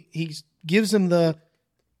literally gives him the.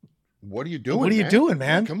 What are you doing? What are you doing,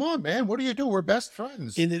 man? Come on, man. What are you doing? We're best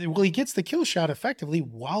friends. He gets the kill shot effectively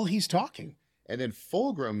while he's talking. And then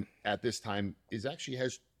Fulgrim at this time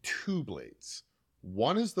has 2 blades.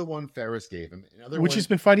 One is the one Ferrus gave him, which he's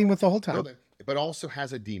been fighting with the whole time, but also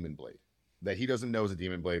has a demon blade that he doesn't know is a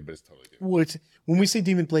demon blade, but it's totally different. Which, when we say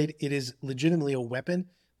demon blade, it is legitimately a weapon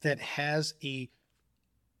that has a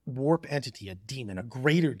warp entity, a demon, a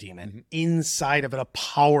greater demon inside of it, a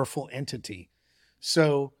powerful entity.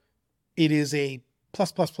 So it is a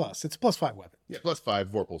plus. It's a +5 weapon. Yeah, +5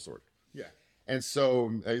 Vorpal sword. Yeah. And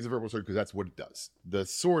so it's a Vorpal sword because that's what it does. The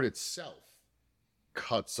sword itself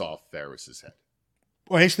cuts off Ferrus's head.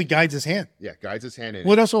 Or actually guides his hand. Yeah, guides his hand in.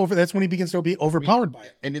 Well, that's when he begins to be overpowered by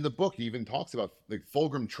it. And in the book, he even talks about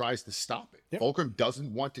Fulgrim tries to stop it. Yep. Fulgrim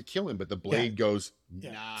doesn't want to kill him, but the blade goes, nah.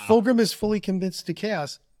 Fulgrim is fully convinced to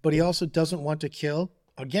chaos, but he also doesn't want to kill,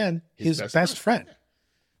 again, his best friend. Yeah.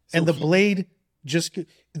 And so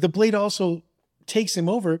the blade also takes him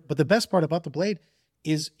over. But the best part about the blade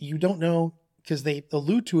is you don't know, because they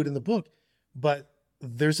allude to it in the book, but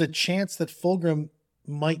there's a chance that Fulgrim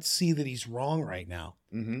might see that he's wrong right now.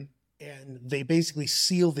 Mm-hmm. And they basically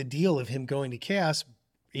seal the deal of him going to Chaos.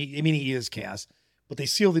 I mean, he is Chaos, but they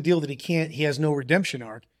seal the deal that he has no redemption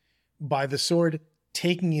arc by the sword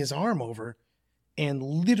taking his arm over and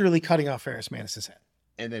literally cutting off Ferrus Manus' head.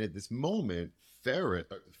 And then at this moment,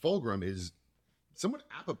 Fulgrim is somewhat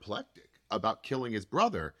apoplectic about killing his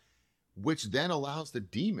brother, which then allows the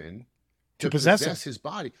demon to possess his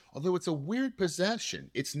body. Although it's a weird possession.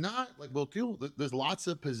 It's not like, there's lots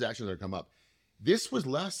of possessions that come up. This was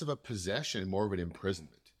less of a possession, more of an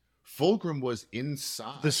imprisonment. Fulgrim was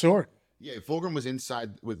inside. The sword. Yeah, Fulgrim was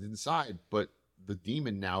inside, but the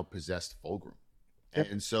demon now possessed Fulgrim. Yep.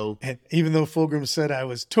 And even though Fulgrim said I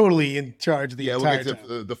was totally in charge the entire time.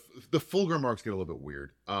 The Fulgrim arcs get a little bit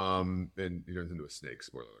weird. And he turns into a snake,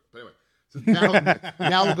 spoiler alert. But anyway, so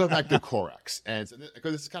now we'll go back to Corax. And so,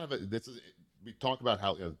 because this is kind of we talk about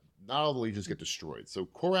how not all the legions get destroyed. So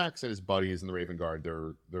Corax and his buddies in the Raven Guard,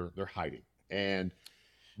 they're hiding. And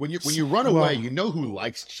when you run away, you know who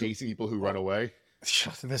likes chasing people who run away?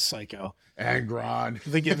 This psycho. Angron.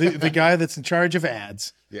 The guy that's in charge of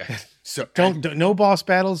ads. Yeah. So no boss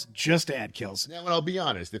battles, just ad kills. Now, and I'll be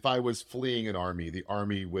honest, if I was fleeing an army, the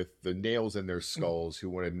army with the nails in their skulls who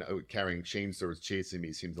wanted carrying chainswords chasing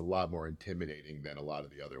me seems a lot more intimidating than a lot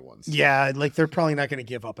of the other ones. Yeah, like they're probably not going to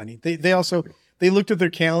give up any. They also looked at their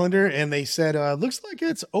calendar and they said, looks like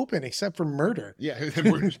it's open except for murder. Yeah,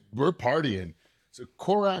 we're partying. So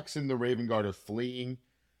Corax and the Raven Guard are fleeing.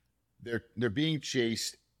 They're being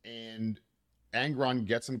chased, and Angron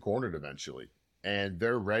gets them cornered eventually, and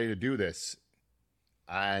they're ready to do this.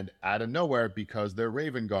 And out of nowhere, because they're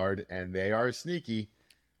Raven Guard and they are sneaky.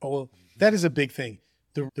 Oh, well, that is a big thing.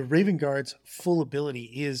 The Raven Guard's full ability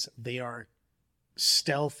is they are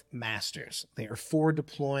stealth masters. They are forward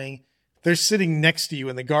deploying. They're sitting next to you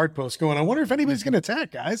in the guard post going, I wonder if anybody's going to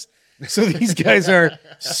attack, guys. So these guys are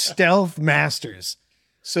stealth masters.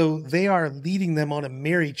 So they are leading them on a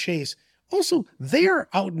merry chase. Also, they are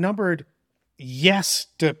outnumbered,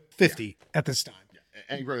 to 50 at this time. Yeah,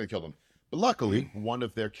 and we're going to kill them. But luckily, one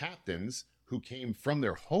of their captains, who came from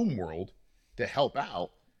their homeworld to help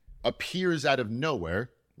out, appears out of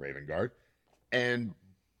nowhere, Raven Guard, and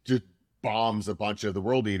just bombs a bunch of the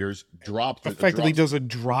World Eaters, effectively does a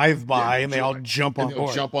drive-by, and they all jump on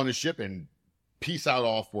board. Jump on the ship and peace out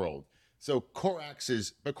off-world. So Corax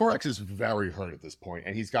is very hurt at this point,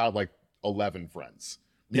 and he's got like 11 friends.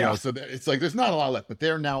 You know, so it's like there's not a lot left, but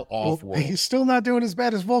they're now off-world. He's still not doing as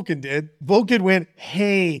bad as Vulcan did. Vulcan went,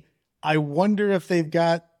 hey, I wonder if they've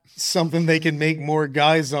got something they can make more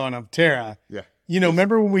guys on Terra. Yeah.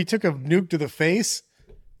 Remember when we took a nuke to the face?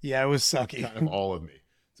 Yeah, it was sucky. Kind of all of me.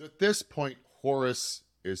 So at this point, Horus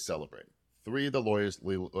is celebrating. 3 of the loyalist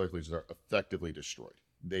legions are effectively destroyed.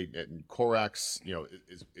 And Corax,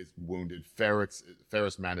 is wounded. Ferrus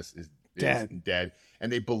Manus is dead,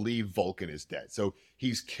 and they believe Vulcan is dead. So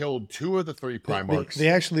he's killed 2 of the 3 Primarchs. They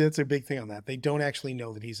actually, that's a big thing on that. They don't actually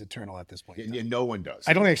know that he's eternal at this point. Yeah, no one does.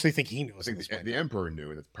 I don't actually think he knows. I think the Emperor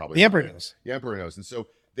knew, and it's probably the Emperor knows. The Emperor knows, and so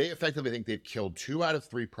they effectively think they've killed 2 out of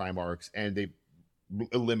 3 Primarchs, and they've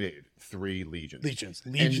eliminated 3 legions.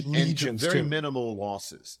 Legions, very minimal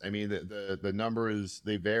losses. I mean, the number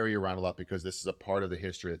they vary around a lot because this is a part of the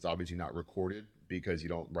history that's obviously not recorded because you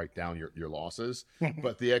don't write down your losses.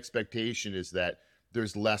 But the expectation is that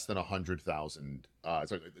there's less than 100,000.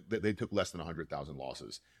 They took less than 100,000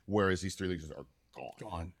 losses, whereas these 3 legions are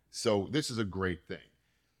gone. So this is a great thing.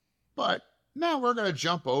 But now we're going to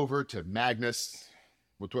jump over to Magnus,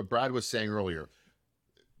 with what Brad was saying earlier.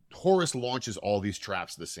 Horus launches all these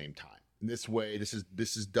traps at the same time. In this way, this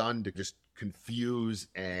is done to just confuse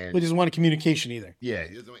and... He doesn't want a communication either. Yeah.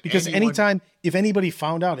 Because anytime, if anybody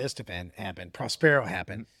found out Isstvan happened, Prospero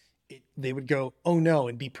happened, they would go, oh no,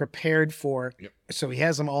 and be prepared for... Yep. So he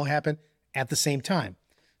has them all happen at the same time.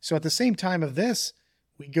 So at the same time of this,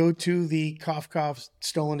 we go to the Kafka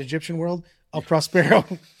stolen Egyptian world of Prospero.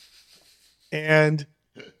 And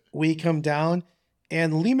we come down,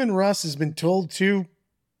 and Lehman Russ has been told to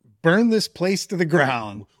burn this place to the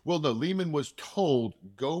ground. Well, no, Lehman was told,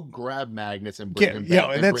 go grab Magnus and bring him back.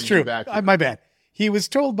 Yeah, that's true. My bad. He was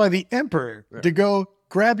told by the Emperor to go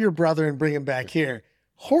grab your brother and bring him back here.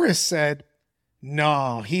 Horus said,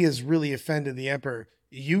 no, he has really offended the Emperor.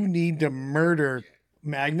 You need to murder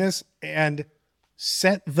Magnus and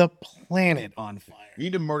set the planet on fire. You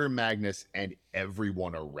need to murder Magnus and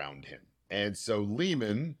everyone around him. And so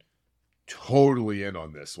Lehman, totally in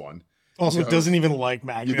on this one. Also, doesn't even like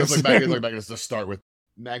Magnus. He doesn't like Magnus to start with.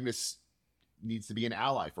 Magnus needs to be an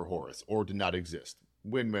ally for Horus or to not exist.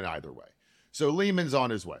 Win-win either way. So Lehman's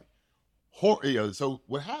on his way. So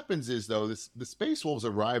what happens is, though, the Space Wolves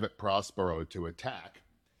arrive at Prospero to attack,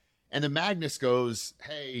 and the Magnus goes,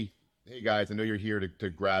 hey guys, I know you're here to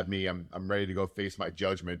grab me. I'm ready to go face my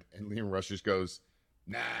judgment. And Liam Rush just goes,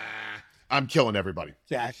 nah, I'm killing everybody.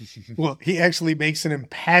 Yeah. Well, he actually makes an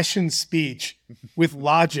impassioned speech with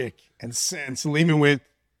logic and sense. Lehman went,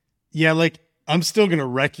 yeah, like, I'm still going to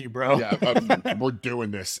wreck you, bro. Yeah, we're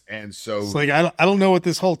doing this. And so it's like, I don't know what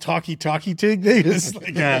this whole talkie thing is.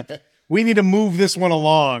 Like, we need to move this one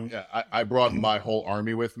along. Yeah, I brought my whole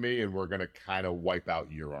army with me, and we're going to kind of wipe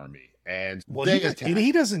out your army. And well, they attack.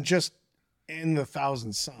 He doesn't just end the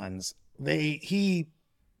Thousand Sons. He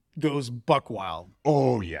goes buck wild.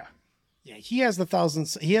 Oh, yeah. Yeah, he has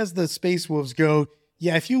the Space Wolves go,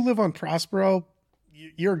 yeah, if you live on Prospero,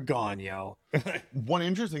 you're gone, yo. One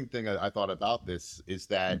interesting thing I thought about this is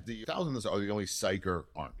that the Thousands are the only Psyker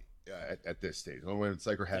army at this stage, the only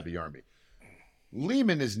Psyker heavy army.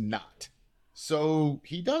 Lehman is not. So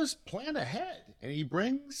he does plan ahead, and he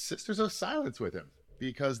brings Sisters of Silence with him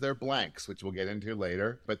because they're blanks, which we'll get into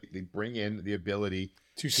later. But they bring in the ability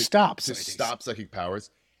to stop psychic powers,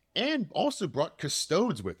 and also brought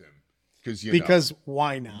Custodes with him. Because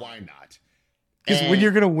why not? Why not? Because when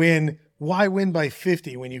you're going to win, why win by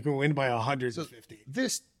 50 when you can win by 150? So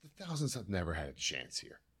the Thousands have never had a chance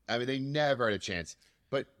here. I mean, they never had a chance.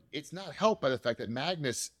 But it's not helped by the fact that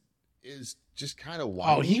Magnus is just kind of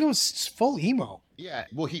whiny. Oh, he goes full emo. Yeah,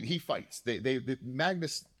 well, he fights. The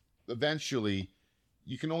Magnus, eventually,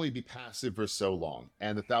 you can only be passive for so long,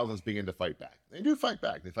 and the Thousands begin to fight back. They do fight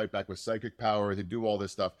back. They fight back with psychic power. They do all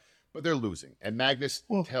this stuff, but they're losing. And Magnus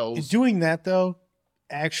tells... Doing that, though,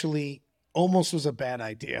 actually almost was a bad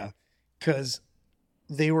idea, because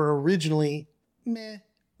they were originally,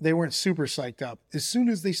 they weren't super psyched up. As soon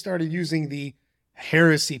as they started using the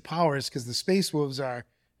heresy powers, because the Space Wolves are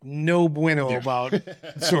no bueno about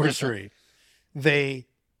sorcery, they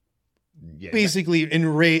basically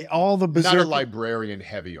enrage all the berserkers. Not a librarian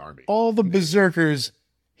heavy army. All the berserkers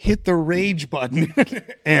hit the rage button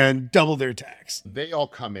and double their attacks. They all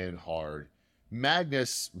come in hard.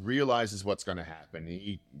 Magnus realizes what's going to happen.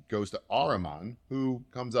 He goes to Ahriman, who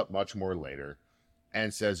comes up much more later,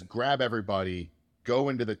 and says, grab everybody, go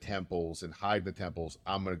into the temples and hide in the temples.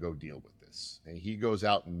 I'm going to go deal with this. And he goes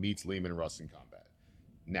out and meets Lehman Russ in combat.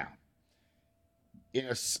 Now, in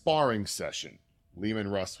a sparring session, Lehman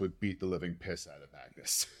Russ would beat the living piss out of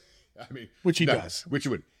Magnus. I mean, which he does. Which he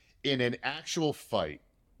would. In an actual fight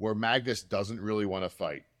where Magnus doesn't really want to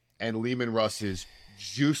fight, and Lehman Russ is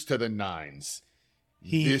juiced to the nines,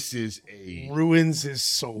 this is ruins his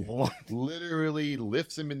soul. Literally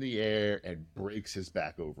lifts him in the air and breaks his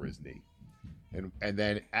back over his knee. And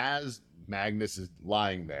then as Magnus is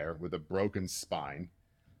lying there with a broken spine,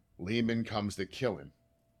 Lehman comes to kill him.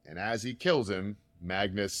 And as he kills him,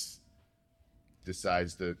 Magnus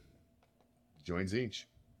decides to join Tzeentch.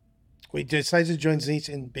 He decides to join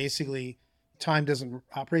Tzeentch, and basically time doesn't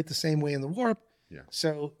operate the same way in the warp. Yeah.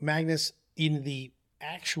 So Magnus, in the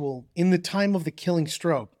time of the killing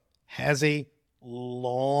stroke, has a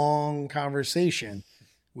long conversation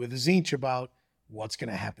with Tzeentch about what's going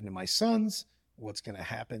to happen to my sons, what's going to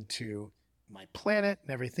happen to my planet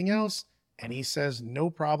and everything else. And he says, no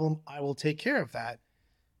problem, I will take care of that.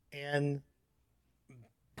 And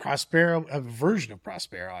Prospero, a version of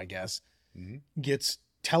Prospero, I guess, gets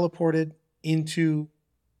teleported into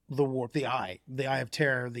the warp, the eye of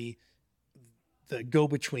terror, the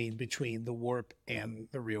go-between between the warp and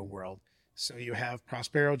the real world. So you have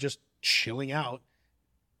Prospero just chilling out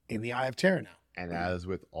in the eye of terror now. And as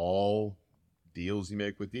with all deals you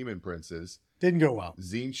make with demon princes, didn't go well.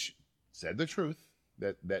 Tzeentch said the truth,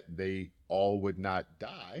 that they all would not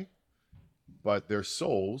die, but their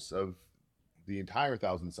souls of the entire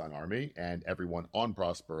Thousand Sun army and everyone on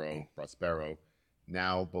Prospero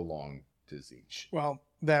now belong to Tzeentch. Well,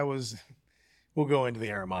 we'll go into the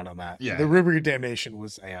Ahriman on that. Yeah. The River of Damnation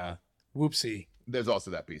was a whoopsie. There's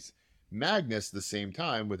also that piece. Magnus, the same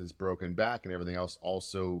time, with his broken back and everything else,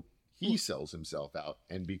 also he sells himself out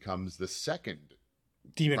and becomes the second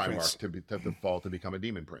demon Primarch prince to fall to become a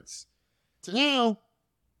demon prince. So now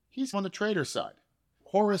he's on the traitor side.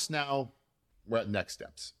 Horus now, we're at next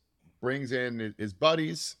steps. Brings in his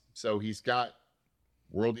buddies, so he's got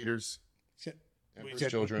world eaters, Emperor's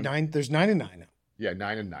children. There's 9 and 9 now. Yeah,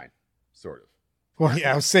 9 and 9, sort of. Well,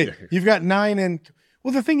 yeah, I was saying you've got 9 and.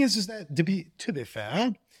 Well, the thing is that to be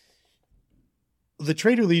fair, the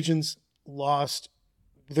traitor legions lost.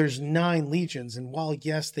 There's 9 legions, and while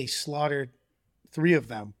yes, they slaughtered 3 of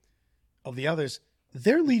them, of the others,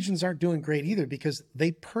 their legions aren't doing great either because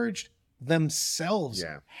they purged themselves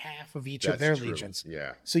Yeah. half of each That's of their true. legions.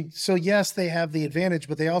 Yeah. So yes, they have the advantage,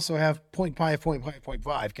 but they also have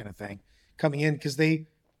 0.5 kind of thing coming in because they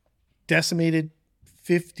decimated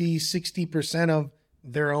 50-60% of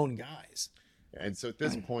their own guys. And so at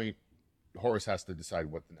this point, Horus has to decide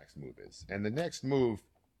what the next move is. And the next move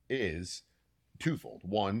is twofold.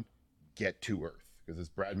 One, get to Earth. Because as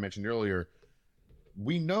Brad mentioned earlier,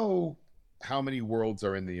 we know how many worlds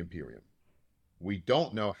are in the Imperium. We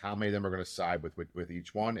don't know how many of them are going to side with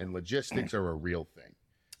each one, and logistics are a real thing.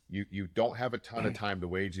 You don't have a ton of time to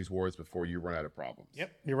wage these wars before you run out of problems.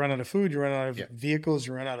 Yep. You run out of food, you run out of vehicles,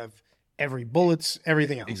 you run out of every bullets,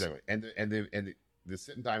 everything else. Exactly. And the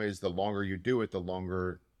sitting time is the longer you do it, the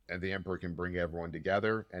longer and the Emperor can bring everyone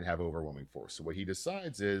together and have overwhelming force. So what he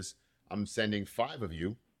decides is, I'm sending 5 of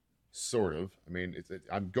you, sort of. I mean,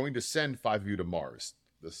 I'm going to send 5 of you to Mars.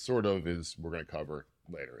 The sort of is we're going to cover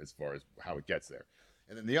later as far as how it gets there.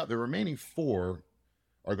 And then the remaining 4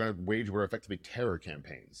 are going to wage what are effectively terror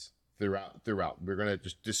campaigns throughout. We're going to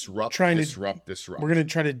just disrupt. We're going to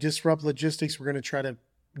try to disrupt logistics. We're going to try to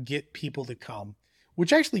get people to come,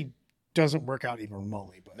 which actually doesn't work out even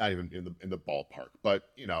remotely, but not even in the ballpark. But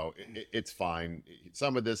it's fine.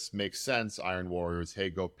 Some of this makes sense. Iron Warriors, hey,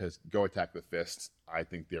 go attack the fists. I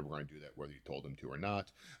think they were going to do that whether you told them to or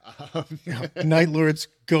not. Night Lords,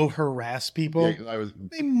 go harass people. Yeah,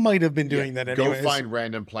 they might have been doing that anyways. Go find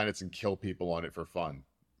random planets and kill people on it for fun.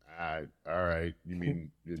 All right. You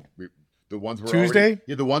mean the ones Tuesday?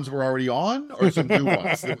 The ones we're already on, or some new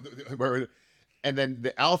ones? And then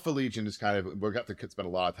the Alpha Legion is kind of, we're going to spend a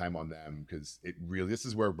lot of time on them because this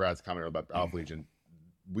is where Brad's comment about the Alpha Legion.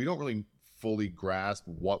 We don't really fully grasp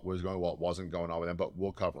what wasn't going on with them, but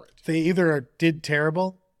we'll cover it. They either did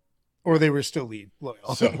terrible or they were still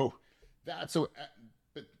loyal.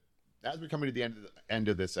 But as we're coming to the end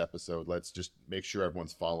of this episode, let's just make sure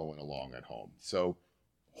everyone's following along at home. So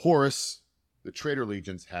Horus, the traitor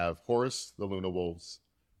legions have Horus, the Luna Wolves,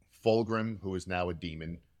 Fulgrim, who is now a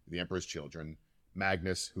demon, the Emperor's children,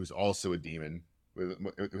 Magnus, who's also a demon with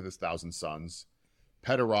his 1,000 sons,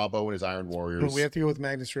 Petarabo and his Iron Warriors. But we have to go with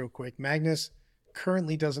Magnus real quick. Magnus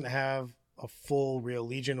currently doesn't have a full real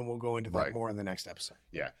legion, and we'll go into that more in the next episode.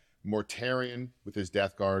 Yeah. Mortarion with his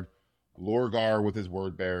Death Guard, Lorgar with his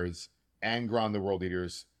Word Bearers, Angron the World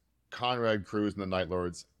Eaters, Conrad Cruz and the Night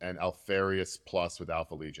Lords, and Alfarius Plus with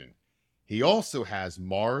Alpha Legion. He also has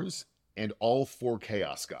Mars and all 4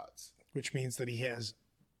 Chaos Gods. Which means that he has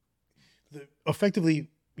effectively,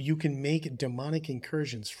 you can make demonic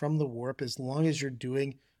incursions from the warp as long as you're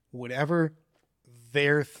doing whatever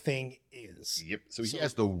their thing is. Yep. So he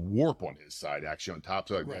has the warp on his side, actually, on top.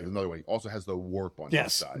 So another way, he also has the warp on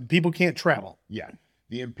his side. People can't travel. Yeah.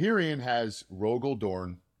 The Empyrean has Rogel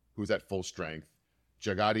Dorn, who's at full strength,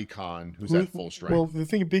 Jagadi Khan, who's at full strength. Well,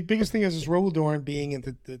 the biggest thing is Rogel Dorn being in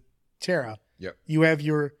the Terra. Yep. You have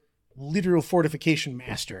your literal fortification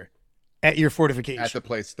master at your fortification. At the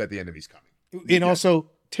place that the enemy's coming. And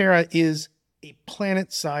also, Terra is a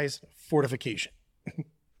planet-sized fortification.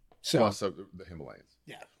 Plus the Himalayas.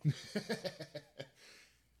 Yeah.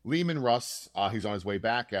 Leman Russ, he's on his way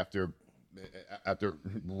back after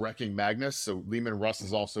wrecking Magnus. So Leman Russ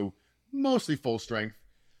is also mostly full strength.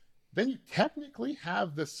 Then you technically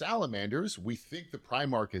have the Salamanders. We think the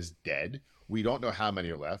Primarch is dead. We don't know how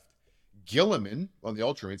many are left. Gilliman on the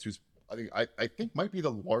Ultramarines, who's I think might be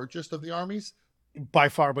the largest of the armies. By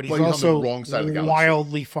far, but he's also on the wrong side of the galaxy.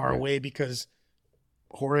 Wildly far away because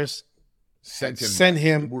Horus sent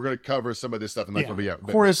him. We're going to cover some of this stuff.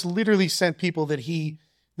 Horus literally sent people that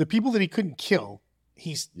the people that he couldn't kill,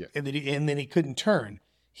 and then he couldn't turn.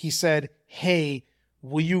 He said, "Hey,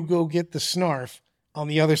 will you go get the Snarf on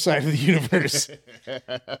the other side of the universe?"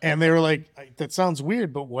 And they were like, "That sounds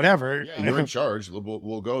weird, but whatever." Yeah, you're in charge.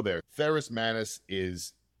 We'll go there. Ferrus Manus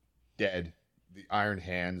is dead. The Iron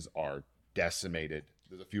Hands are decimated.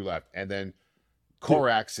 There's a few left. And then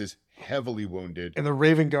Corax is heavily wounded. And the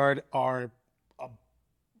Raven Guard are a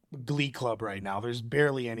glee club right now. There's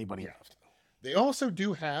barely anybody left. They also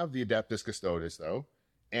do have the Adeptus Custodes, though.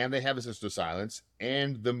 And they have the Sister of Silence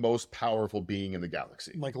and the most powerful being in the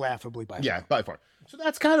galaxy. Like laughably by far. Yeah, by far. So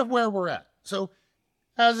that's kind of where we're at. So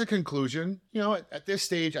as a conclusion, at this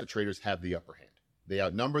stage, the traitors have the upper hand. They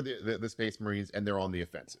outnumber the Space Marines, and they're on the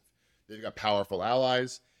offensive. They've got powerful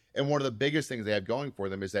allies. And one of the biggest things they have going for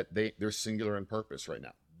them is that they're singular in purpose right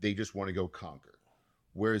now. They just want to go conquer.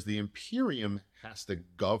 Whereas the Imperium has to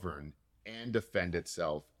govern and defend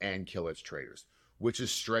itself and kill its traitors, which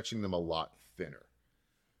is stretching them a lot thinner.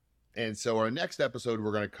 And so our next episode,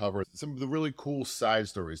 we're going to cover some of the really cool side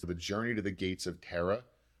stories of the journey to the gates of Terra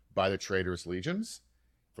by the traitorous legions.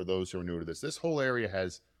 For those who are new to this whole area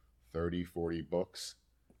has 30, 40 books.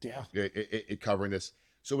 Yeah. It covering this.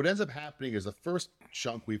 So what ends up happening is the first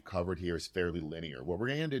chunk we've covered here is fairly linear. What we're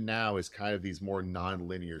going to get into now is kind of these more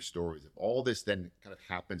non-linear stories. All this then kind of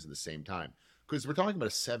happens at the same time. Because we're talking about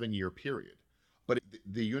a 7-year period. But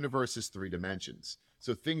the universe is 3 dimensions.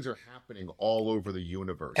 So things are happening all over the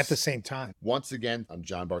universe. At the same time. Once again, I'm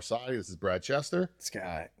John Barsati. This is Brad Chester.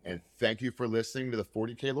 Scott. And thank you for listening to the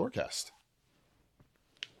 40K Lorecast.